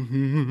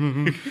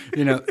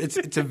know,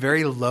 it's a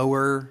very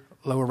lower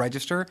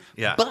register.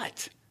 Yeah.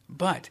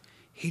 But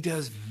he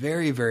does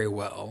very, very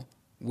well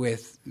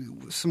with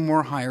some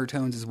more higher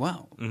tones as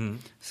well. Mm-hmm.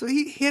 So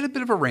he had a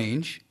bit of a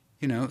range,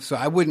 you know. So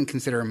I wouldn't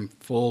consider him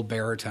full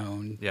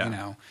baritone, Yeah. you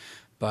know.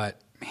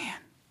 But man,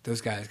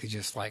 those guys could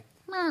just like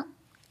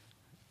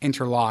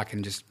interlock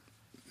and just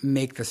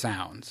make the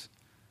sounds.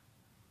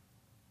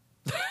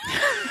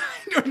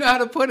 I don't know how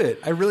to put it.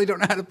 I really don't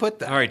know how to put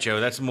that. All right, Joe,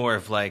 that's more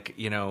of like,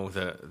 you know,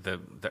 the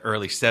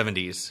early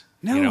 70s.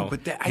 No, you know,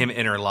 but him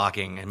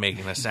interlocking and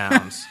making the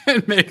sounds.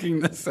 And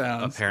making the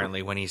sounds.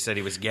 Apparently, when he said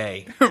he was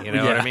gay. You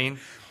know what I mean?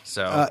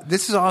 So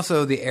this is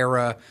also the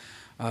era,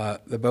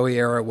 the Bowie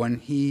era, when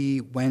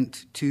he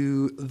went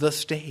to the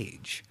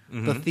stage,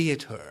 the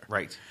theater.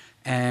 Right.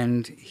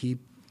 And he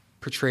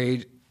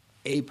portrayed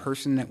a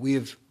person that we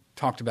have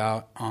talked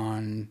about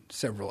on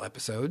several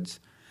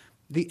episodes,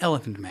 the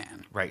Elephant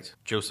Man. Right.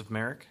 Joseph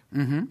Merrick,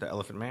 the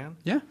Elephant Man.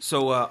 Yeah.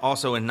 So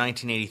also in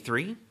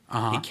 1983,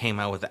 he came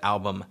out with the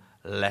album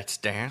Let's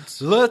Dance.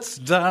 Let's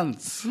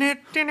dance.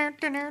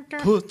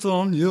 Put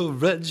on your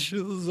red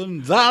shoes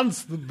and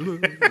dance the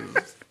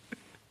blues.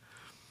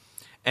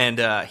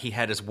 And he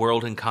had his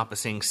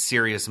world-encompassing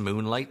Serious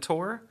Moonlight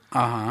tour.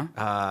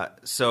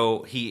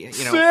 So he,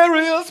 you know,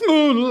 Serious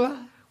Moonlight.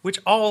 which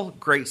all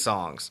great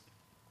songs.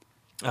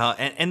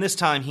 And this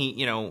time he,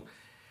 you know,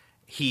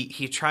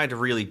 he tried to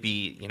really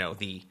be, you know,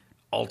 the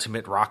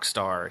ultimate rock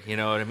star. You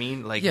know what I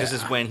mean? Like this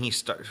is when he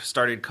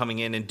started coming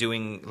in and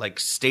doing like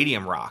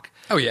stadium rock.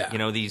 Oh yeah. You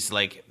know, these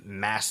like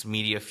mass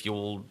media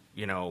fueled,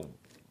 you know,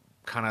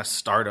 kind of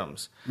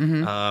stardoms.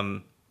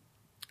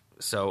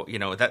 So, you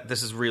know,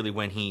 this is really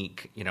when he,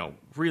 you know,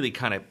 really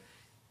kind of,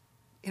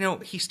 you know,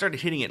 he started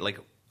hitting it like,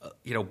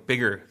 you know,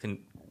 bigger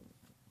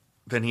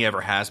than he ever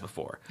has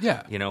before.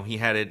 Yeah. You know, he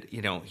had it,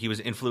 you know, he was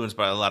influenced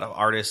by a lot of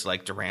artists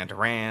like Duran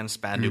Duran,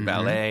 Spandau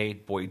Ballet,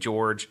 Boy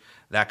George,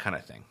 that kind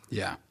of thing.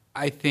 Yeah.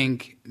 I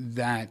think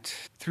that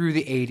through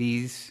the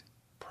 80s,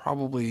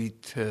 probably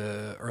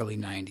to early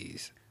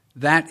 90s,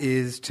 that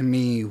is, to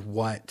me,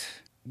 what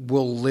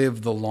will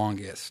live the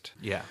longest.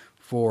 Yeah.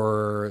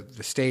 For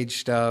the stage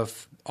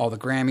stuff, all the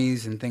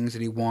Grammys and things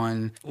that he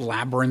won.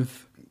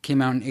 Labyrinth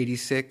came out in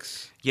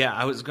 86. Yeah,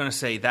 I was going to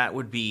say that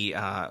would be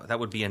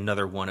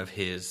another one of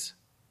his,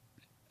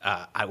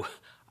 I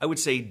would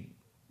say,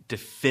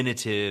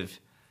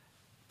 definitive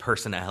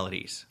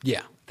personalities.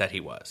 Yeah. That he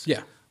was.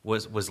 Yeah.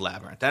 Was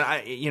Labyrinth.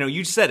 That you know,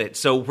 you said it,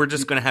 so we're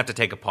just going to have to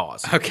take a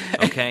pause.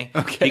 Okay.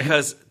 Okay.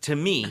 Because to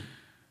me,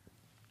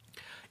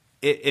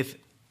 if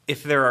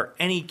there are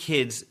any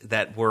kids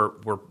that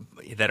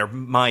that are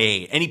my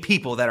age, any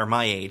people that are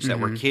my age that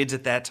were kids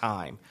at that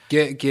time,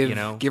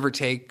 Give or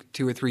take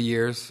 2 or 3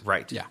 years.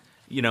 right? Yeah.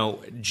 You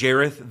know,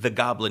 Jareth the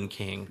Goblin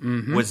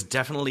King was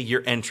definitely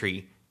your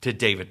entry to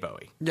David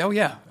Bowie. Oh,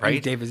 yeah. Right?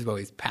 And David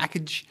Bowie's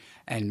Package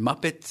and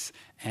Muppets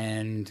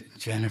and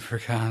Jennifer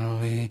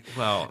Connelly.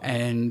 Well-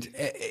 and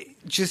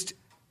just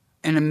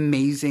an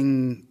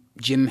amazing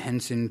Jim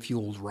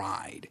Henson-fueled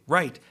ride.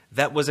 Right.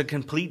 That was a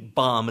complete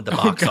bomb at the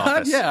box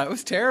office. Yeah, it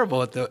was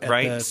terrible at the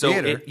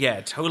theater.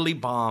 It totally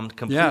bombed,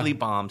 completely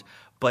bombed.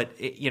 But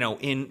you know,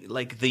 in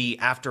like the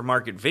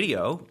aftermarket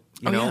video,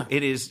 you know,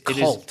 it is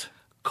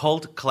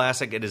cult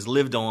classic. It has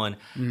lived on.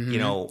 You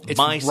know, It's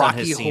my son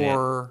Rocky has seen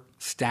Horror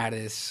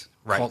status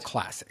Right. cult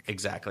classic.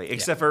 Exactly.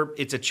 Except for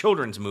it's a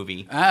children's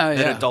movie yeah.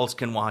 that adults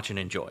can watch and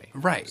enjoy.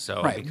 Right.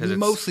 So right. because it's,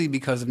 Mostly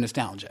because of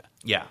nostalgia.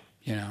 yeah.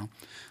 You know,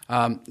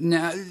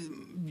 now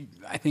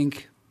I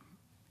think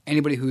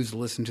anybody who's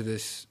listened to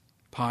this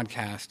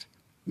podcast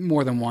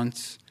more than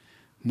once,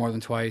 more than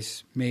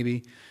twice,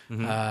 maybe,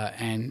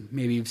 and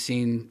maybe you've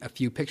seen a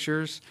few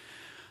pictures.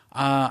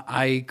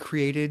 I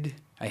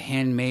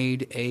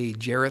handmade a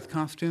Jareth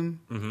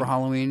costume for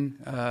Halloween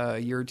a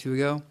year or two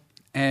ago,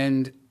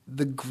 and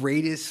the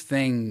greatest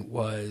thing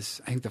was,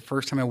 I think the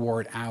first time I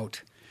wore it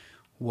out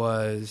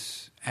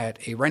was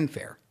at a Ren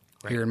Fair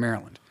here in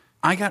Maryland.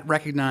 I got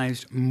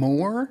recognized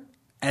more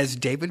as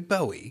David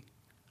Bowie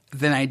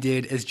than I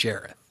did as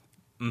Jareth.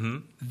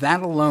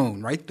 That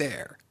alone, right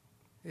there,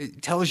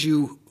 it tells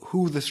you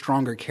who the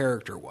stronger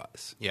character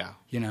was. Yeah.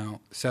 You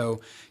know? So,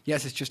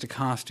 yes, it's just a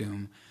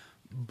costume,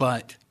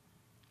 but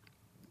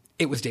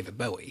it was David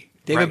Bowie.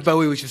 David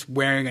Bowie was just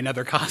wearing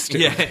another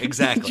costume. Yeah,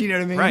 exactly. Do you know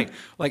what I mean? Right.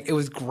 Like, it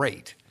was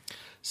great.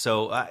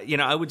 So, you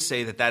know, I would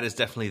say that is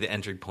definitely the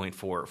entry point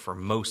for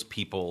most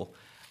people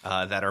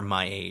that are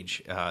my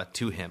age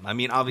to him. I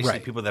mean, obviously,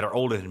 Right. people that are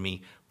older than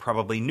me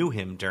probably knew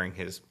him during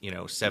his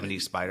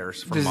 70s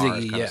Spiders from The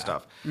Mars Ziggy, kind yeah. of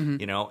stuff.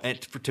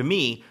 And to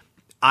me,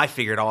 I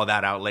figured all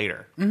that out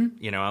later.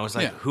 I was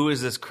like, Yeah. who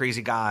is this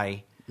crazy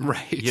guy?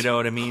 Right. You know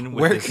what I mean?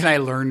 With Where this- can I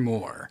learn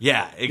more?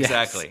 Yeah,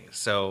 exactly.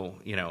 So,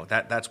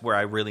 that's where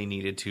I really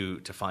needed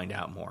to find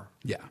out more.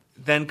 Yeah.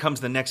 Then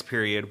comes the next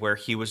period where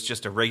he was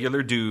just a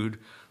regular dude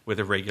with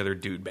a regular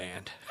dude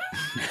band.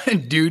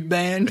 Dude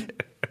band.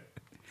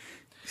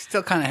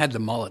 Still kind of had the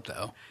mullet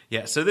though.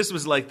 Yeah, so this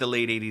was like the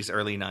late 80s,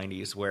 early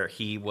 90s where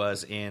he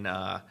was in,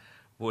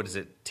 what is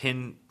it,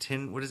 Tin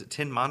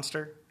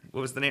Monster?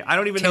 What was the name? I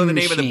don't even know Tin the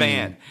name of the Machine.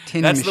 band.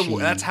 Tin That's Machine.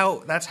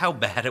 that's how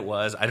bad it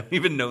was. I don't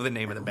even know the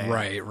name of the band.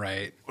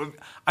 Right.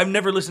 I've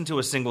never listened to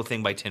a single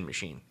thing by Tin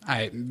Machine.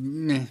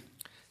 Meh.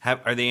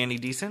 Are they any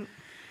decent?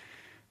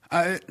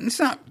 It's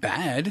not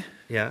bad.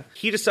 Yeah.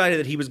 He decided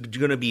that he was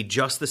going to be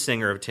just the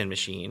singer of Tin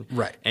Machine.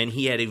 Right. And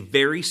he had a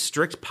very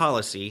strict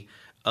policy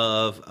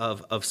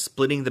of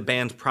splitting the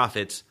band's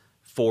profits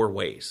 4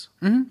 ways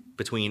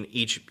between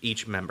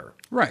each member.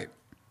 Right.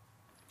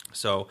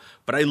 So,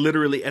 but I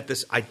literally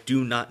I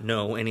do not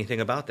know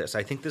anything about this.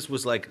 I think this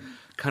was like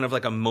kind of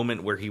like a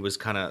moment where he was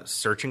kind of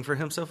searching for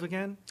himself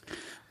again.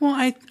 Well,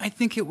 I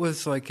think it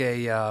was like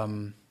a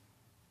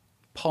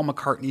Paul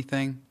McCartney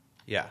thing.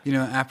 Yeah.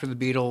 After the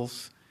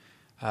Beatles,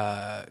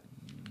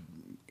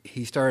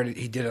 he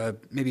did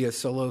maybe a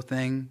solo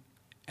thing,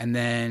 and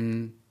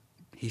then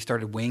he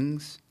started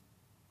Wings.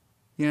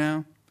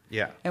 Yeah.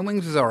 And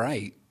Wings was all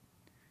right,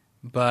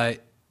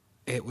 but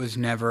it was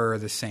never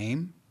the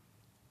same.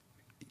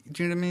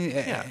 Do you know what I mean?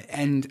 Yeah.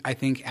 And I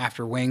think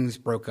after Wings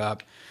broke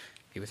up,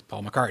 he was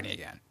Paul McCartney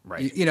again.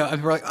 Right.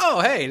 And we're like, oh,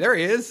 hey, there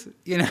he is.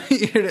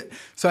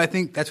 So I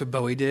think that's what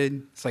Bowie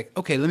did. It's like,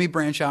 okay, let me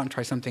branch out and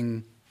try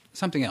something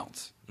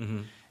else. Mm-hmm.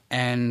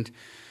 And,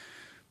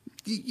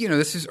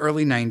 this is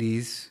early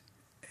 90s.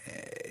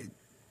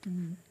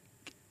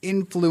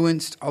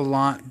 Influenced a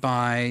lot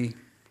by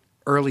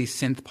early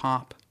synth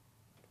pop,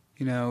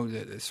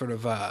 the sort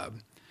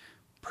of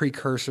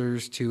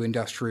precursors to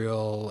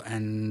industrial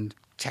and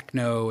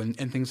techno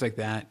and things like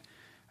that,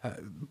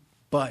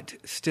 but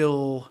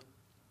still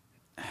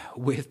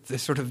with the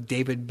sort of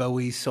David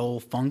Bowie soul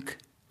funk.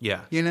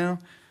 Yeah. I'm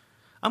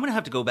gonna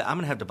have to go back. I'm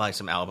gonna have to buy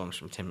some albums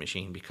from Tin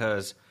Machine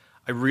because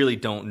I really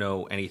don't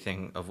know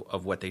anything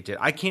of what they did.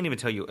 I can't even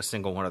tell you a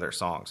single one of their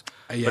songs.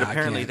 Yeah, but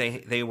apparently I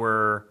can't. they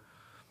were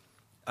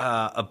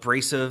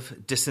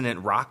abrasive, dissonant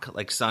rock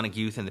like Sonic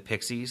Youth and the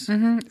Pixies.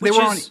 Mm-hmm.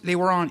 They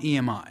were on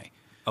EMI.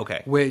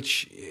 Okay.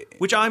 Which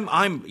I'm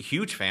a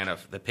huge fan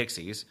of the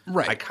Pixies.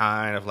 Right. I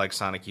kind of like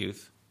Sonic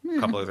Youth, a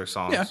couple of their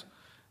songs. Yeah.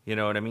 You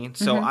know what I mean?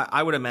 So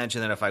I would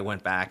imagine that if I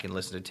went back and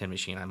listened to Tin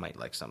Machine, I might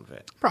like some of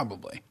it.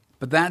 probably.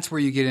 But that's where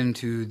you get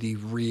into the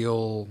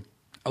real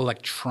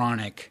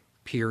electronic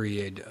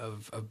period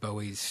of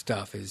Bowie's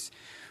stuff is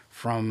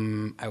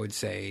from, I would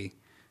say,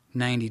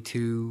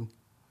 92 to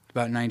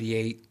about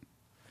 98.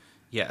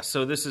 Yeah,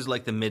 so this is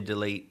like the mid to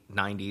late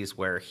 90s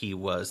where he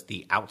was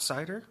the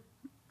outsider,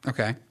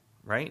 Okay.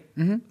 right?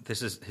 Mm-hmm.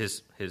 This is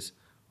his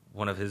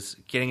one of his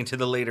getting into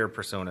the later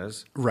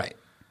personas, Right.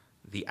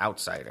 the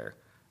outsider.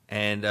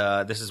 And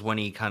this is when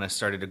he kind of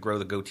started to grow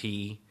the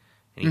goatee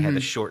and he had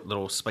the short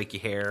little spiky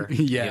hair.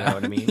 Yeah. You know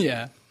what I mean?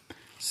 Yeah.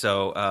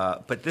 So,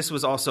 but this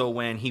was also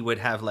when he would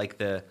have like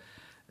the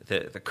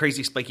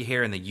crazy spiky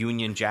hair and the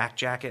Union Jack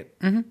jacket,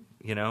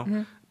 you know?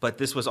 Mm-hmm. But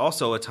this was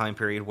also a time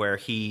period where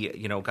he,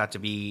 got to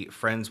be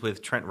friends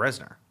with Trent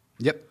Reznor,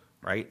 Yep.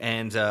 right?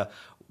 And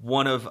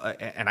one of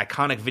an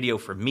iconic video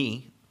for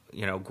me,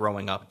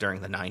 growing up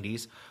during the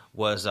 90s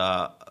was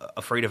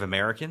Afraid of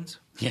Americans,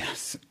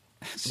 Yes.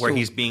 where So-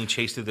 he's being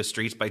chased through the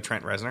streets by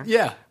Trent Reznor.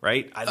 Yeah.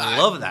 Right? I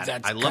love that.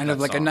 That's I love kind that of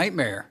like song. a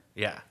nightmare.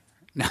 Yeah.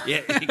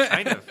 Yeah,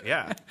 kind of,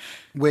 yeah.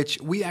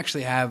 Which we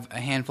actually have a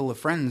handful of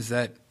friends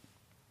that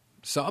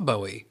saw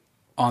Bowie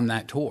on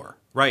that tour.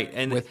 Right.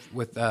 And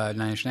with Nine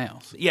Inch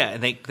Nails. yeah,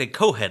 and they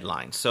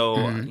co-headlined. So,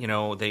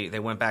 they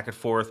went back and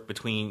forth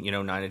between,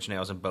 Nine Inch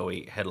Nails and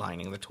Bowie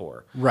headlining the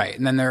tour. Right.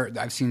 And then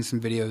I've seen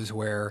some videos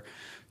where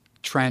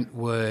Trent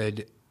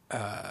would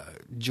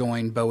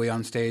join Bowie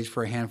on stage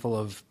for a handful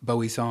of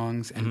Bowie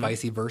songs and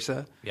vice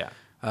versa. Yeah.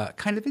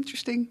 Kind of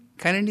interesting,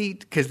 kind of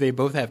neat, because they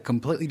both have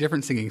completely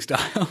different singing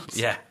styles.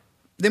 Yeah.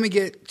 Then we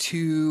get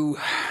to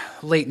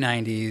late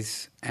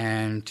 90s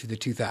and to the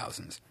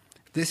 2000s.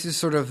 This is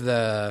sort of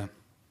the,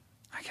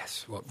 I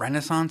guess,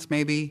 Renaissance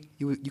maybe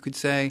you could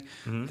say,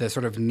 the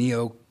sort of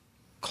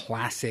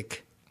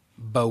neo-classic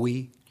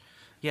Bowie.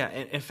 Yeah,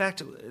 in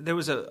fact, there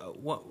was at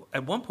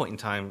one point in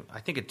time, I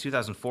think in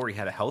 2004, he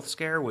had a health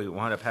scare where he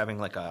wound up having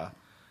like a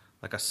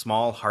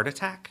small heart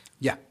attack.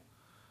 Yeah.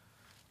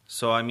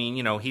 So, I mean,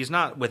 he's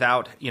not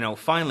without,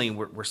 finally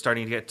we're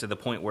starting to get to the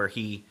point where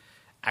he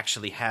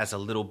actually has a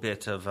little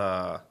bit of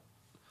a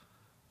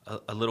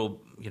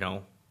little,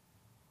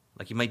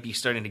 like he might be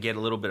starting to get a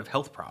little bit of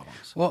health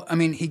problems. Well, I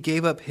mean, he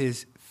gave up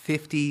his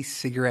 50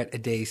 cigarette a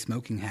day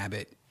smoking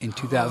habit in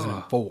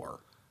 2004.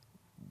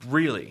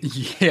 Really?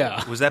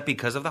 Yeah. Was that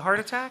because of the heart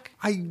attack?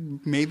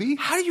 Maybe.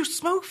 How do you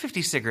smoke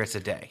 50 cigarettes a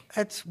day?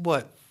 That's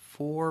what,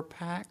 4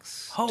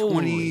 packs?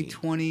 Holy.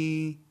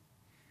 20,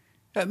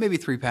 maybe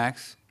 3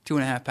 packs,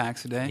 2.5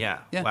 packs a day. Yeah.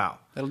 Wow.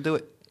 That'll do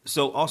it.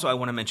 So also I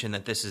want to mention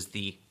that this is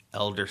the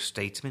elder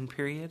statesman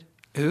period.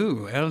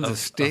 Ooh, elder Of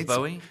statesman.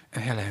 Bowie?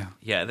 Hello.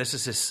 Yeah, this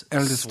is his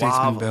Elder statesman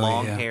suave, Bowie, yeah.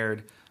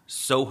 long-haired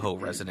Soho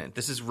resident.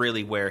 This is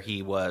really where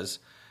he was,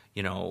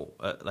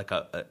 like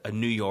a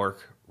New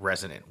York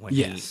resident when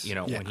Yes, he,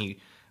 yeah.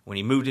 when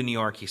he moved to New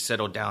York, he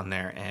settled down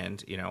there,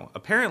 and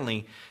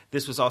apparently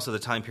this was also the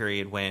time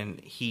period when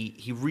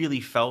he really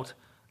felt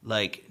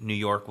like New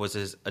York was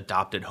his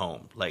adopted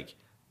home. Like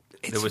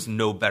there was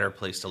no better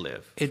place to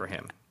live for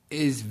him.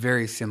 It is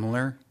very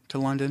similar to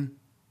London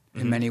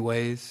in many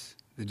ways.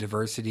 The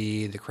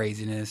diversity, the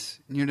craziness.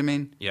 You know what I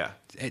mean? Yeah.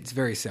 It's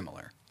very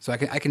similar. So I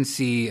can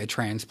see a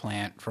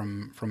transplant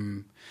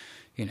from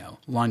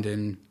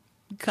London,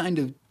 kind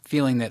of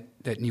feeling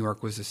that New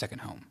York was a second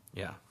home.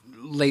 Yeah.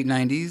 Late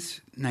 90s,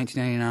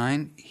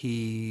 1999,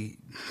 he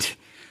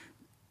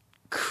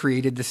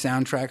created the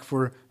soundtrack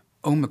for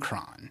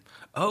Omicron,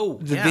 Oh,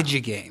 the yeah. video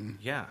game.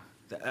 Yeah.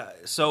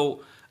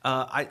 So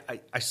I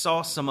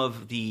saw some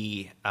of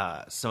the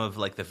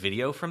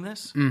video from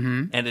this,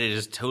 and it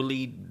is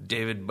totally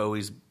David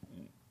Bowie's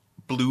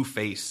blue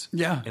face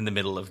in the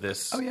middle of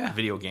this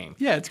video game.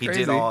 Yeah, it's he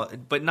crazy.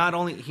 did but not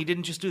only he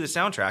didn't just do the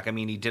soundtrack. I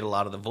mean, he did a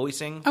lot of the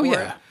voicing. Oh, for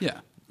yeah, it,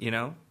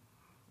 yeah.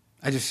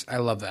 I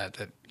love that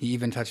he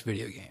even touched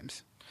video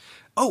games.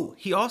 Oh,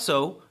 he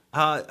also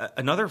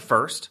another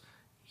first.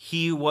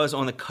 He was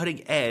on the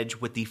cutting edge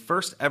with the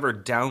first ever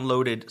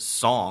downloaded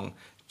song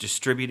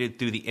distributed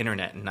through the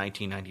internet in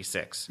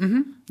 1996.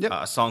 Yep.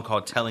 A song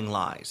called "Telling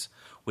Lies,"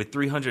 with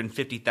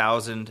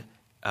 350,000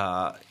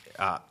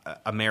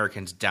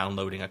 Americans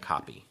downloading a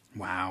copy.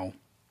 Wow.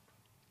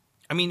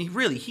 I mean,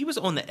 he was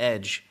on the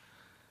edge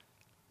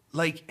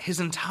like his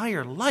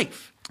entire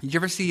life. Did you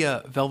ever see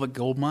Velvet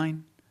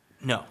Goldmine?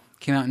 No.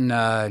 Came out in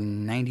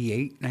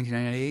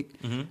 1998.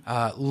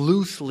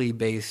 Loosely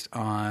based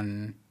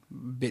on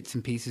bits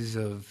and pieces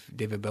of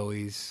David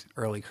Bowie's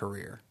early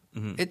career.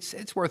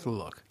 It's worth a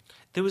look.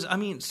 There was,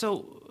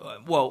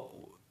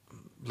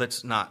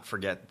 let's not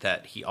forget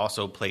that he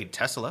also played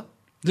Tesla,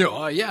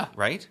 Yeah.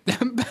 right?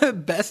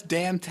 Best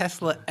damn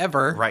Tesla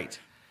ever. Right.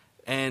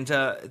 And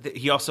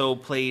he also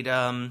played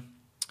Andy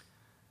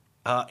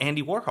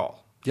Warhol.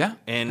 Yeah.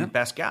 And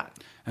Basquiat.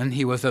 And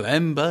he was a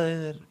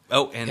member.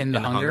 Oh, and In The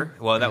The Hunger.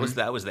 Hunger. Well, that was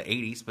the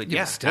 80s, but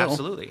yeah, still.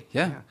 absolutely.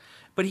 Yeah.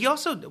 But he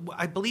also,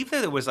 I believe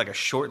that there was like a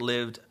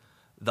short-lived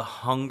The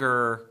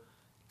Hunger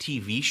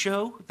TV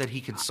show that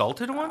he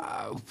consulted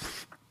on.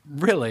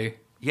 Really?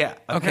 Yeah,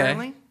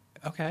 apparently.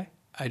 Okay.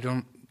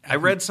 I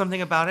read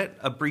something about it,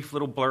 a brief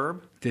little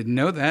blurb. Didn't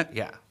know that.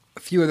 Yeah. A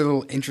few other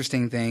little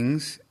interesting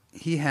things.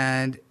 He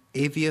had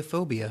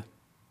aviophobia.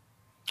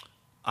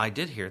 I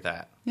did hear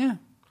that. Yeah.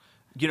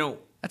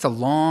 That's a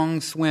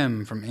long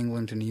swim from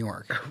England to New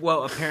York.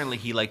 Well, apparently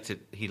he liked to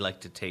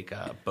take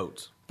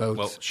boats. Boats.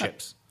 Well,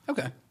 ships.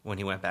 Okay. When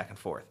he went back and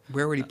forth.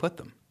 Where would he put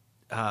them?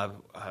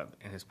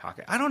 In his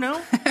pocket. I don't know.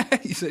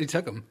 You said he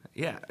took them.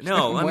 Yeah.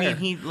 No, I Where? mean,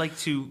 he liked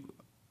to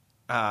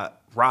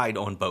ride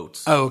on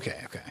boats. Oh,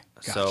 okay.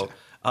 Gotcha. So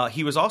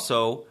he was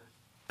also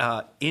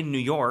in New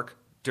York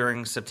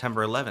during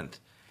September 11th,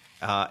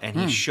 and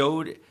he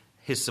showed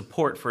his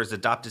support for his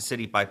adopted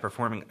city by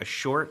performing a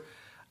short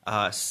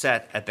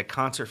set at the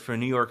Concert for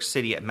New York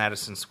City at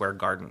Madison Square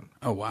Garden.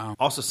 Oh, wow.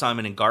 Also,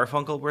 Simon and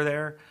Garfunkel were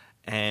there,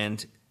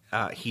 and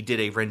he did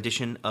a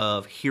rendition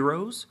of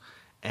Heroes,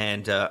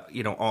 and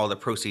all the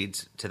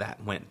proceeds to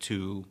that went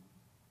to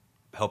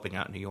helping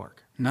out New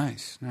York.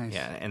 Nice.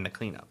 Yeah, and the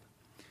cleanup.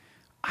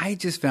 I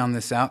just found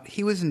this out.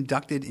 He was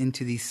inducted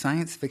into the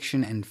Science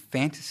Fiction and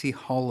Fantasy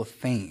Hall of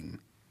Fame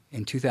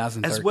in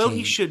 2013. As well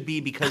he should be,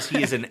 because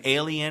he is an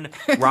alien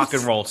rock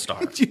and roll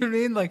star. Do you know what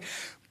I mean?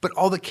 But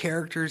all the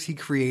characters he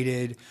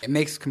created, it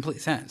makes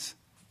complete sense.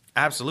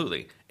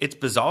 Absolutely. It's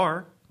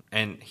bizarre,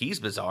 and he's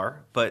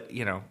bizarre, but,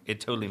 it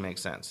totally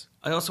makes sense.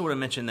 I also want to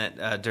mention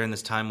that during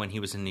this time when he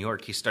was in New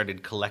York, he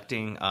started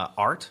collecting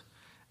art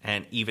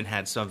and even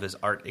had some of his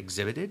art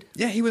exhibited.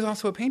 Yeah, he was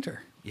also a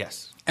painter.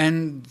 Yes.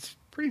 And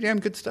pretty damn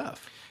good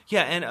stuff.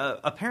 Yeah, and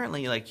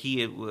apparently,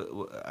 he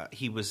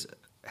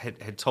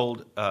had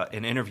told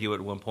an interview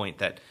at one point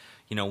that,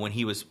 when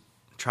he was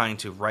trying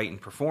to write and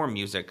perform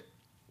music,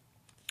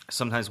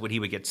 sometimes when he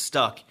would get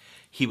stuck,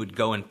 he would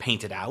go and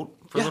paint it out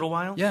for a little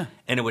while. Yeah.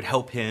 And it would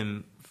help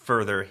him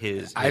further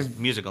his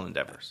musical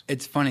endeavors.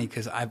 It's funny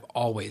because I've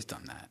always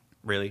done that.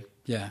 Really?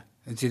 Yeah.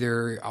 It's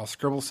either I'll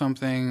scribble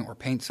something or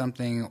paint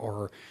something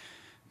or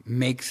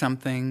make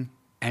something,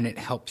 and it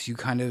helps you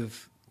kind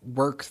of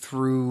work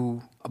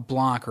through a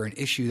block or an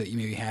issue that you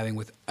may be having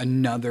with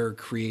another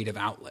creative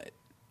outlet.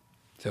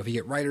 So if you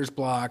get writer's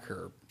block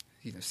or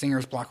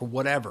singer's block or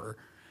whatever,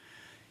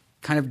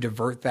 kind of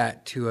divert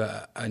that to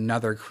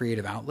another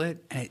creative outlet,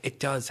 and it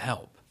does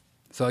help.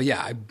 So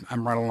yeah,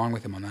 I'm right along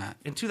with him on that.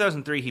 In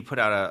 2003, he put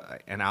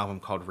out an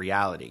album called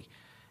Reality,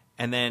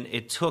 And then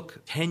it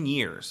took 10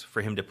 years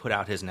for him to put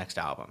out his next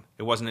album.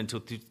 It wasn't until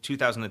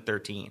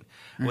 2013.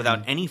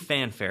 Without any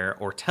fanfare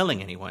or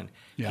telling anyone,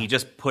 he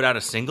just put out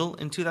a single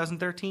in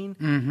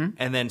 2013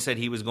 and then said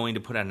he was going to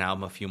put out an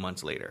album a few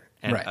months later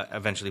and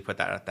eventually put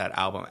that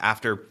album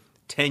after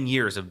 10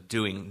 years of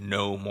doing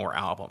no more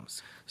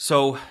albums.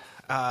 So,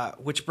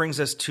 which brings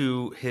us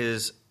to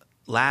his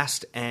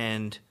last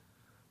and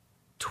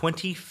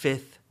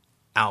 25th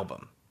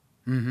album.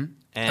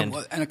 And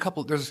a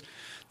couple, there's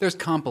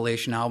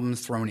compilation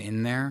albums thrown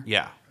in there.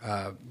 Yeah.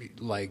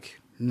 Like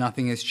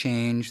Nothing Has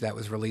Changed, that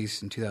was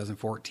released in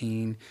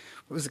 2014.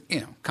 It was,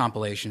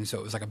 compilation, so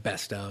it was like a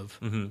best of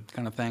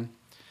kind of thing.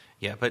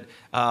 Yeah, but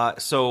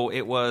so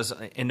it was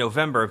in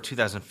November of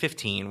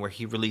 2015 where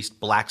he released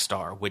Black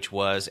Star, which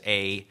was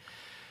a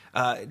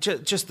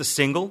just the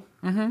single,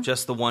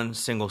 just the one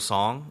single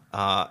song,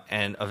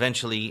 and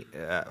eventually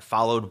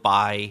followed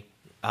by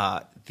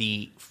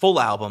the full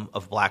album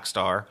of Black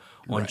Star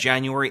on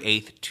January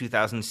 8th,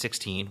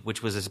 2016,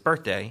 which was his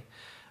birthday,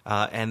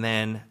 and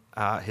then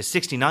his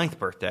 69th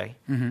birthday,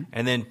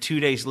 and then 2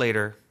 days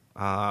later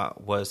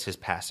was his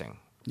passing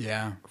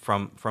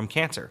from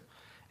cancer.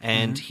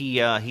 And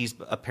he's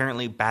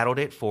apparently battled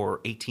it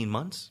for 18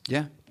 months.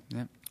 Yeah.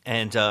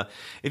 And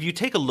if you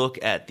take a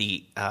look at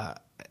the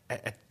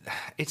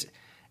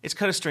it's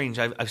kind of strange.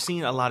 I've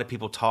seen a lot of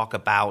people talk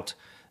about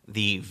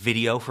the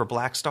video for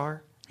Black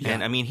Star. Yeah.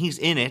 And I mean, he's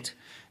in it,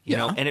 you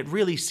know, and it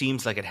really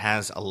seems like it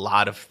has a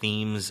lot of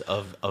themes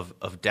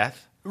of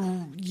death.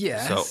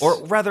 Yes. So,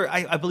 or rather,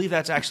 I believe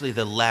that's actually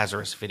the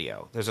Lazarus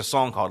video. There's a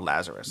song called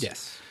Lazarus.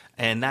 Yes.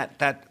 And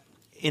that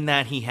in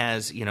that he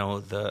has,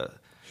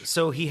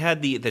 so he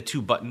had the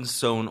two buttons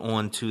sewn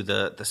onto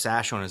the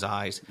sash on his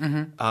eyes,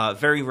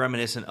 very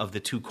reminiscent of the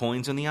two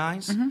coins on the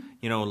eyes.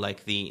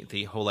 Like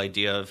the whole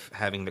idea of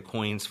having the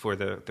coins for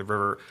the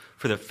river,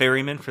 for the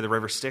ferryman, for the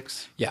river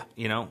Styx. Yeah.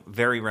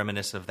 Very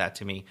reminiscent of that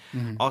to me.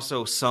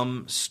 Also,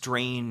 some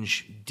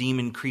strange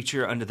demon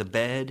creature under the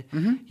bed,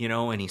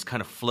 and he's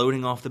kind of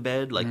floating off the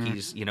bed like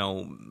he's,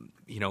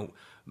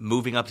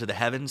 moving up to the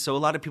heavens. So a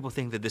lot of people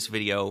think that this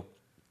video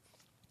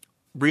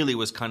really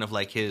was kind of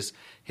like his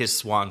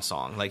swan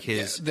song, like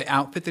his the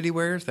outfit that he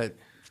wears, that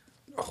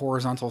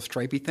horizontal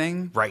stripy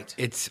thing. Right.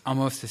 It's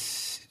almost the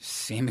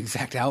same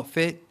exact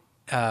outfit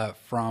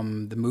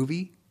from the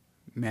movie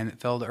Man That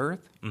Fell to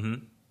Earth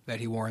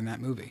that he wore in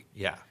that movie.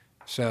 Yeah.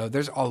 So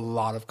there's a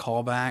lot of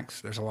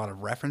callbacks. There's a lot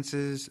of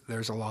references.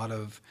 There's a lot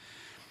of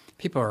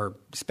people are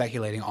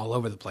speculating all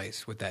over the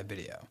place with that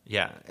video.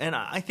 Yeah, and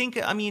I think,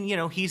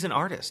 he's an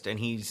artist and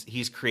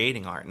he's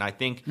creating art, and I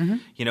think,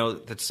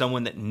 that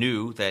someone that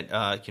knew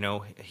that,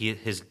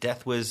 his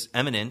death was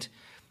imminent,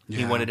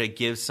 he wanted to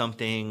give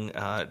something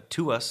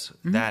to us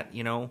that,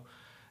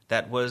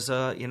 that was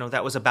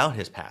about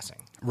his passing.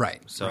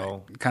 Right.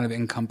 So kind of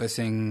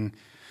encompassing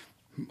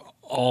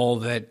all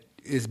that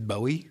is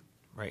Bowie.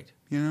 Right.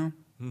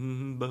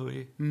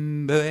 Bowie.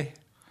 Bowie.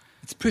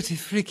 It's pretty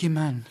freaky,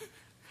 man.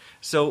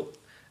 So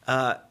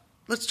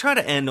let's try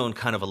to end on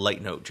kind of a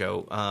light note,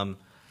 Joe.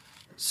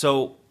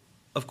 So,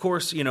 of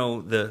course,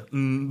 the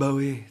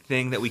Bowie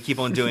thing that we keep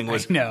on doing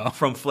was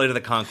from Flight of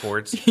the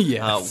Conchords.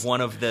 Yes.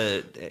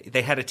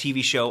 They had a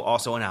TV show,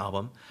 also an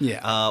album,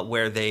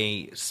 where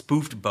they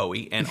spoofed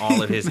Bowie and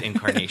all of his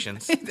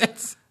incarnations.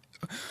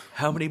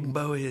 How many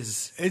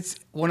Bowies? It's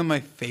one of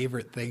my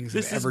favorite things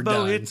I've ever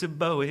done. It's a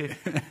Bowie.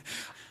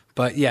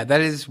 But yeah,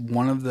 that is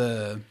one of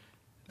the...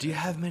 Do you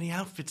have many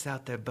outfits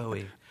out there,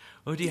 Bowie?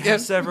 Or do you have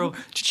several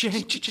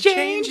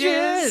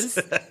changes?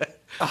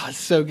 Oh, it's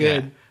so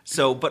good. Yeah.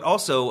 So, but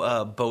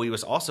also, Bowie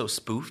was also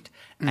spoofed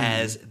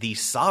as the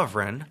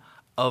sovereign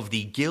of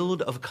the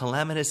Guild of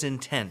Calamitous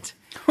Intent.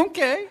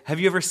 Okay. Have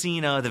you ever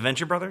seen The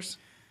Venture Brothers?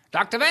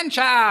 Dr.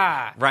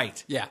 Venture!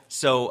 Right. Yeah.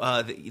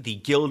 So the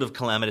Guild of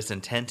Calamitous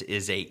Intent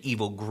is a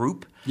evil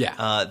group.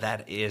 Yeah.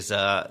 That is,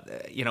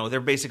 they're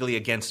basically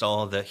against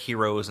all the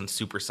heroes and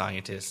super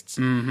scientists.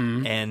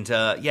 And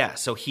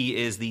so he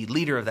is the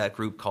leader of that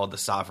group called the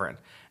Sovereign.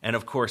 And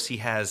of course, he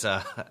has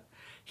a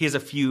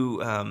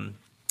few, I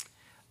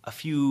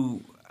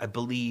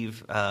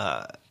believe,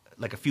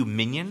 like a few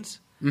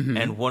minions,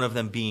 and one of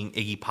them being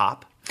Iggy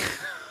Pop.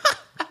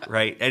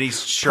 Right, and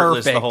he's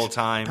shirtless the whole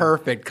time.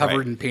 Perfect,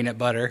 covered in peanut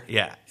butter.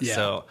 Yeah.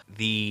 So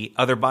the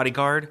other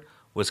bodyguard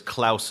was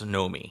Klaus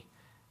Nomi,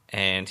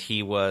 and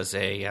he was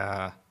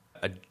a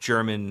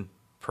German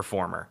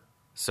performer.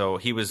 So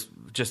he was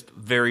just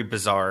very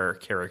bizarre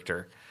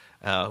character,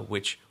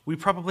 which we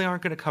probably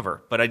aren't going to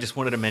cover. But I just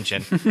wanted to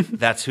mention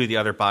that's who the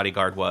other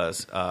bodyguard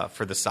was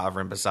for the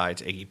Sovereign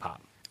besides Iggy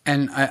Pop.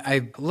 And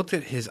I looked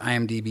at his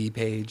IMDb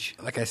page.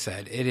 Like I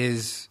said, it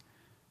is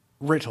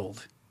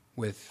riddled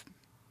with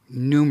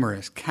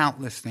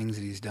countless things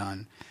that he's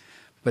done.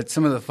 But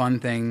some of the fun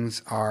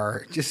things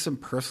are just some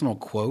personal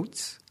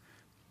quotes.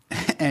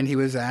 And he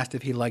was asked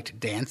if he liked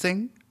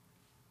dancing.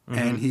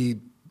 And he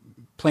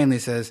plainly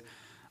says,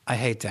 I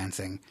hate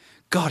dancing.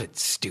 God,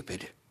 it's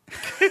stupid.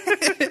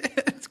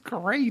 It's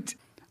great.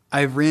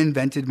 I've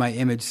reinvented my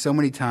image so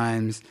many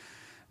times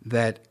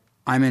that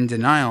I'm in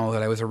denial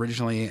that I was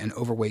originally an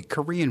overweight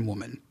Korean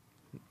woman.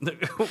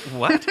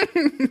 What?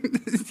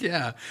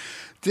 Yeah.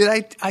 Did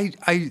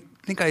I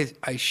think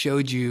I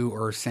showed you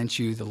or sent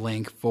you the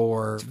link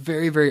for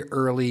very, very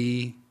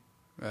early,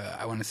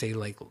 I want to say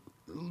like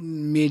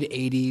mid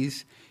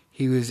 80s.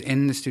 He was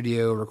in the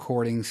studio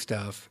recording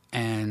stuff,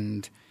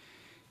 and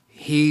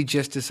he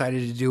just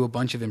decided to do a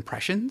bunch of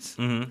impressions.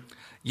 Mm-hmm.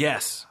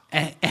 Yes.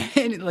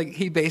 And like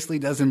he basically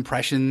does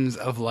impressions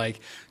of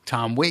like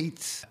Tom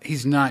Waits.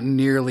 He's not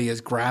nearly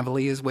as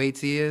gravelly as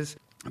Waitsy is,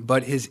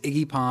 but his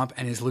Iggy Pop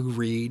and his Lou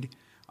Reed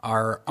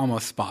are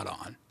almost spot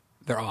on.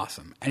 They're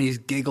awesome. And he's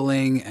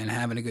giggling and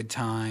having a good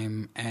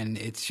time, and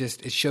it's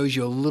just, it shows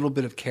you a little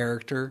bit of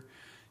character,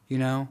 you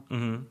know,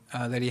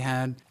 that he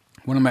had.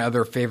 One of my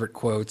other favorite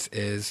quotes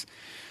is,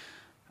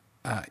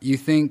 you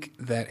think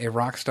that a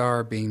rock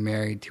star being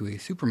married to a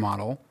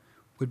supermodel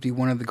would be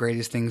one of the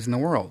greatest things in the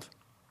world.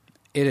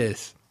 It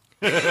is.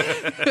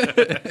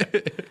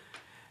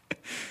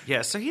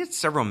 Yeah, so he had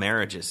several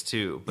marriages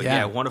too, but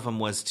yeah, one of them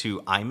was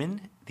to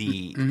Iman,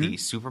 the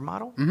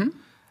supermodel. Mm-hmm.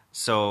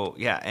 So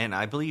yeah, and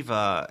I believe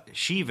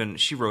she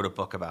wrote a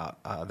book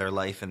about their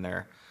life and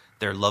their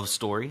love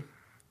story.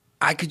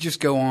 I could just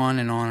go on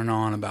and on and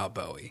on about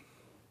Bowie.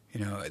 You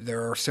know,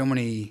 there are so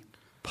many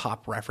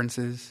pop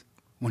references.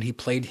 When he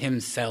played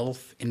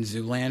himself in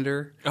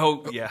Zoolander,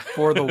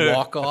 for the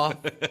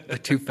walk-off, the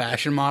two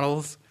fashion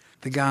models.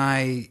 The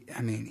guy,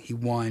 I mean, he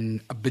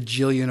won a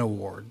bajillion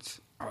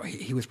awards.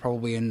 He was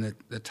probably in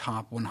the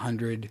top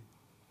 100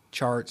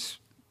 charts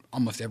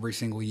almost every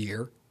single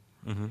year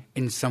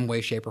in some way,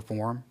 shape, or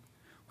form.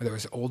 Whether it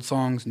was old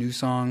songs, new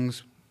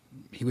songs,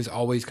 he was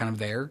always kind of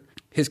there.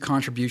 His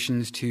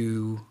contributions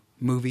to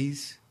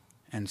movies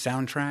and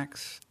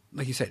soundtracks,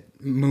 like you said,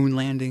 moon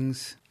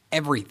landings,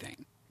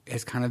 everything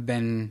has kind of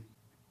been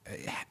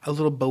a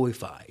little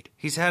Bowie-fied.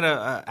 He's had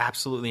a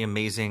absolutely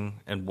amazing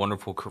and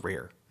wonderful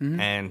career.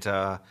 And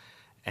I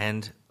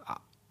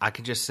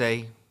can just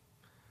say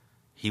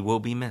he will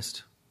be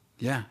missed.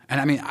 Yeah. And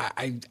I mean,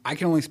 I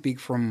can only speak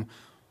from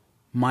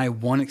my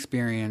one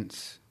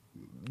experience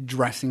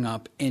dressing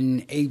up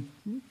in a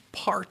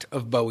part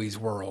of Bowie's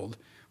world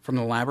from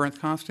the Labyrinth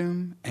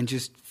costume and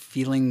just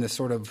feeling the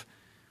sort of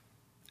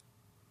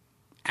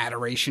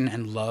adoration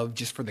and love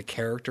just for the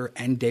character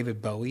and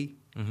David Bowie,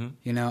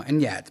 you know? And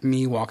yeah, it's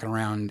me walking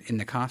around in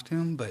the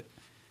costume, but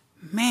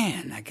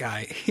man, that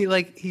guy,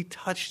 he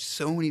touched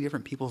so many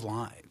different people's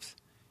lives,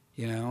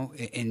 you know,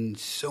 in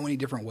so many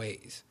different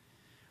ways.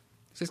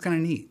 It's just kind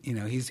of neat. You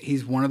know,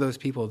 he's one of those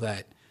people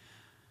that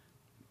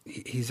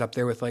he's up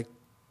there with, like,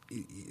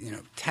 you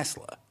know,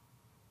 Tesla.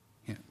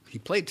 You know, he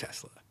played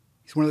Tesla.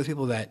 He's one of those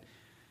people that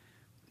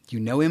you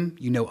know him,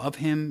 you know of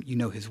him, you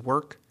know his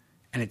work,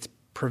 and it's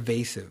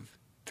pervasive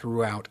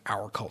throughout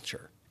our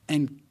culture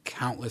and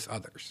countless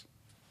others.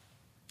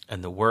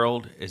 And the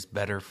world is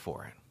better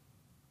for it.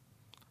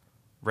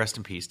 Rest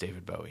in peace,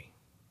 David Bowie.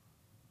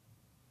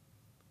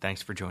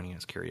 Thanks for joining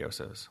us,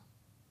 Curiosos.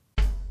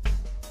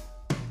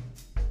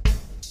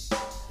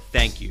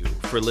 Thank you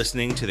for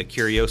listening to the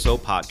Curioso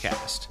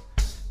Podcast.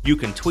 You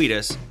can tweet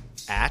us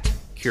at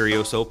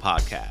Curioso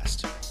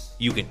Podcast.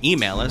 You can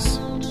email us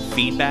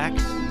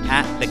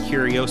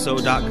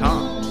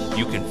feedback@thecurioso.com.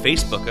 You can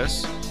Facebook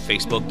us,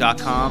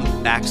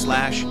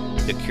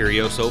 facebook.com/The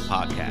Curioso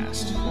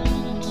Podcast.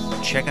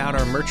 Check out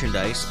our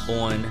merchandise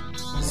on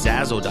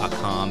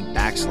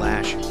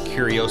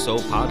Zazzle.com/Curioso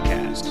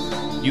Podcast.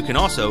 You can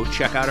also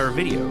check out our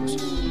videos,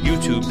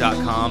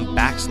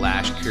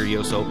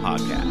 youtube.com/Curioso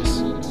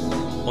Podcast.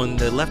 On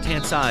the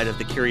left-hand side of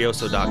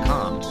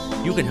thecurioso.com,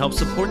 you can help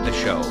support the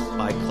show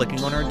by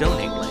clicking on our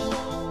donate link.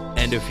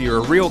 And if you're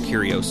a real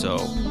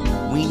Curioso,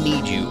 we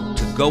need you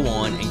to go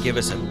on and give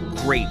us a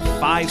great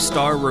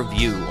 5-star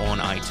review on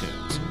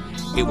iTunes.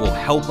 It will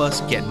help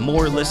us get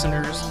more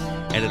listeners,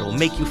 and it'll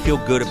make you feel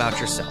good about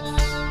yourself.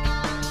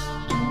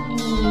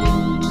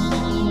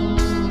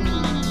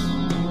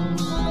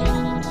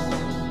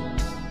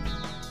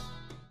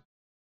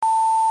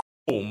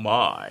 Oh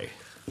my.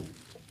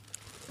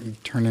 You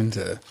turn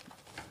into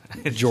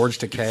George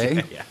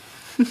Takei. Yeah.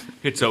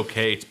 It's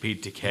okay, it's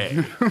Pete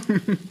Takei.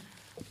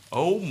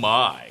 Oh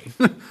my.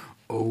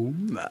 Oh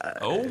my.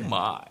 Oh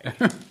my.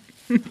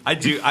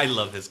 I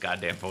love his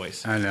goddamn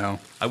voice. I know.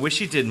 I wish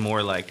he did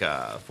more like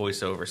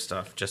voiceover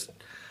stuff.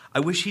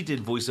 I wish he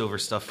did voiceover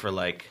stuff for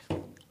like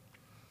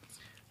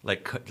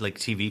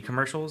TV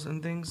commercials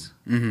and things.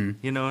 Mm-hmm.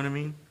 You know what I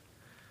mean?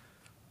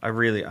 I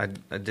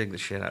dig the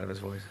shit out of his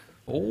voice.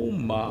 Oh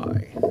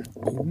my.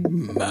 Oh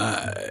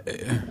my.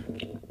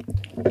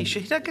 I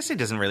guess he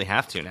doesn't really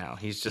have to now.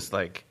 He's just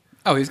like...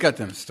 Oh, he's got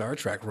them Star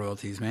Trek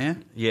royalties,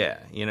 man. Yeah,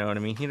 you know what I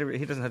mean? He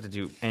doesn't have to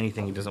do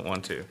anything he doesn't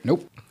want to.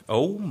 Nope.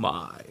 Oh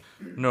my.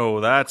 No,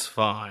 that's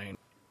fine.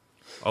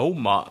 Oh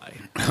my.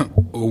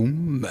 Oh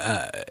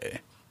my.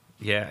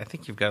 Yeah, I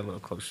think you've got a little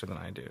closer than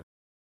I do.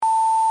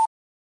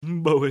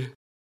 Bowie.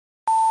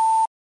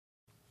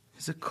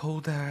 Is it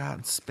cold there out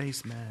in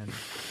space, man?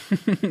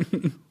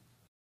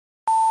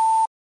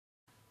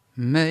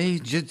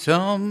 Major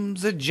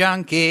Tom's a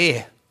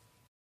junkie.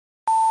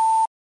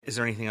 Is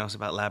there anything else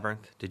about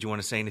Labyrinth? Did you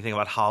want to say anything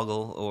about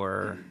Hoggle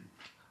or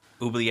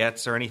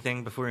oubliettes or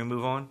anything before we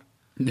move on?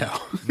 No.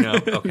 No?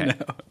 Okay.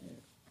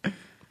 No.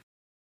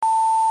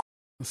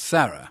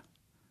 Sarah,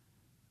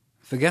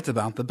 forget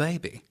about the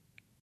baby.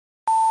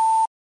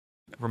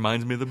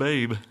 Reminds me of the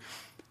babe.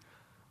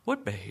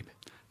 What babe?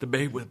 The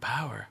babe with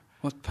power.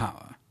 What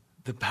power?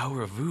 The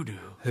power of voodoo.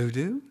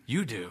 Hoodoo?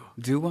 You do.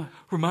 Do what?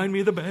 Remind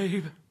me of the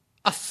babe.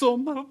 I saw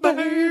my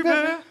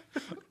baby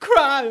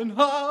crying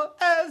hard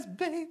as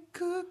baby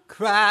could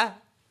cry.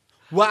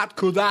 What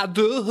could I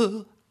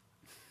do?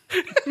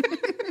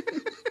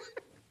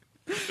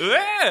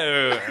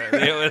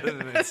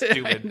 That's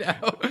stupid. No.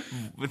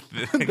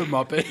 The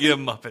Muppet. Yeah,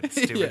 Muppet.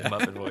 Stupid Yeah.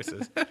 Muppet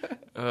voices.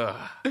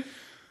 Ugh.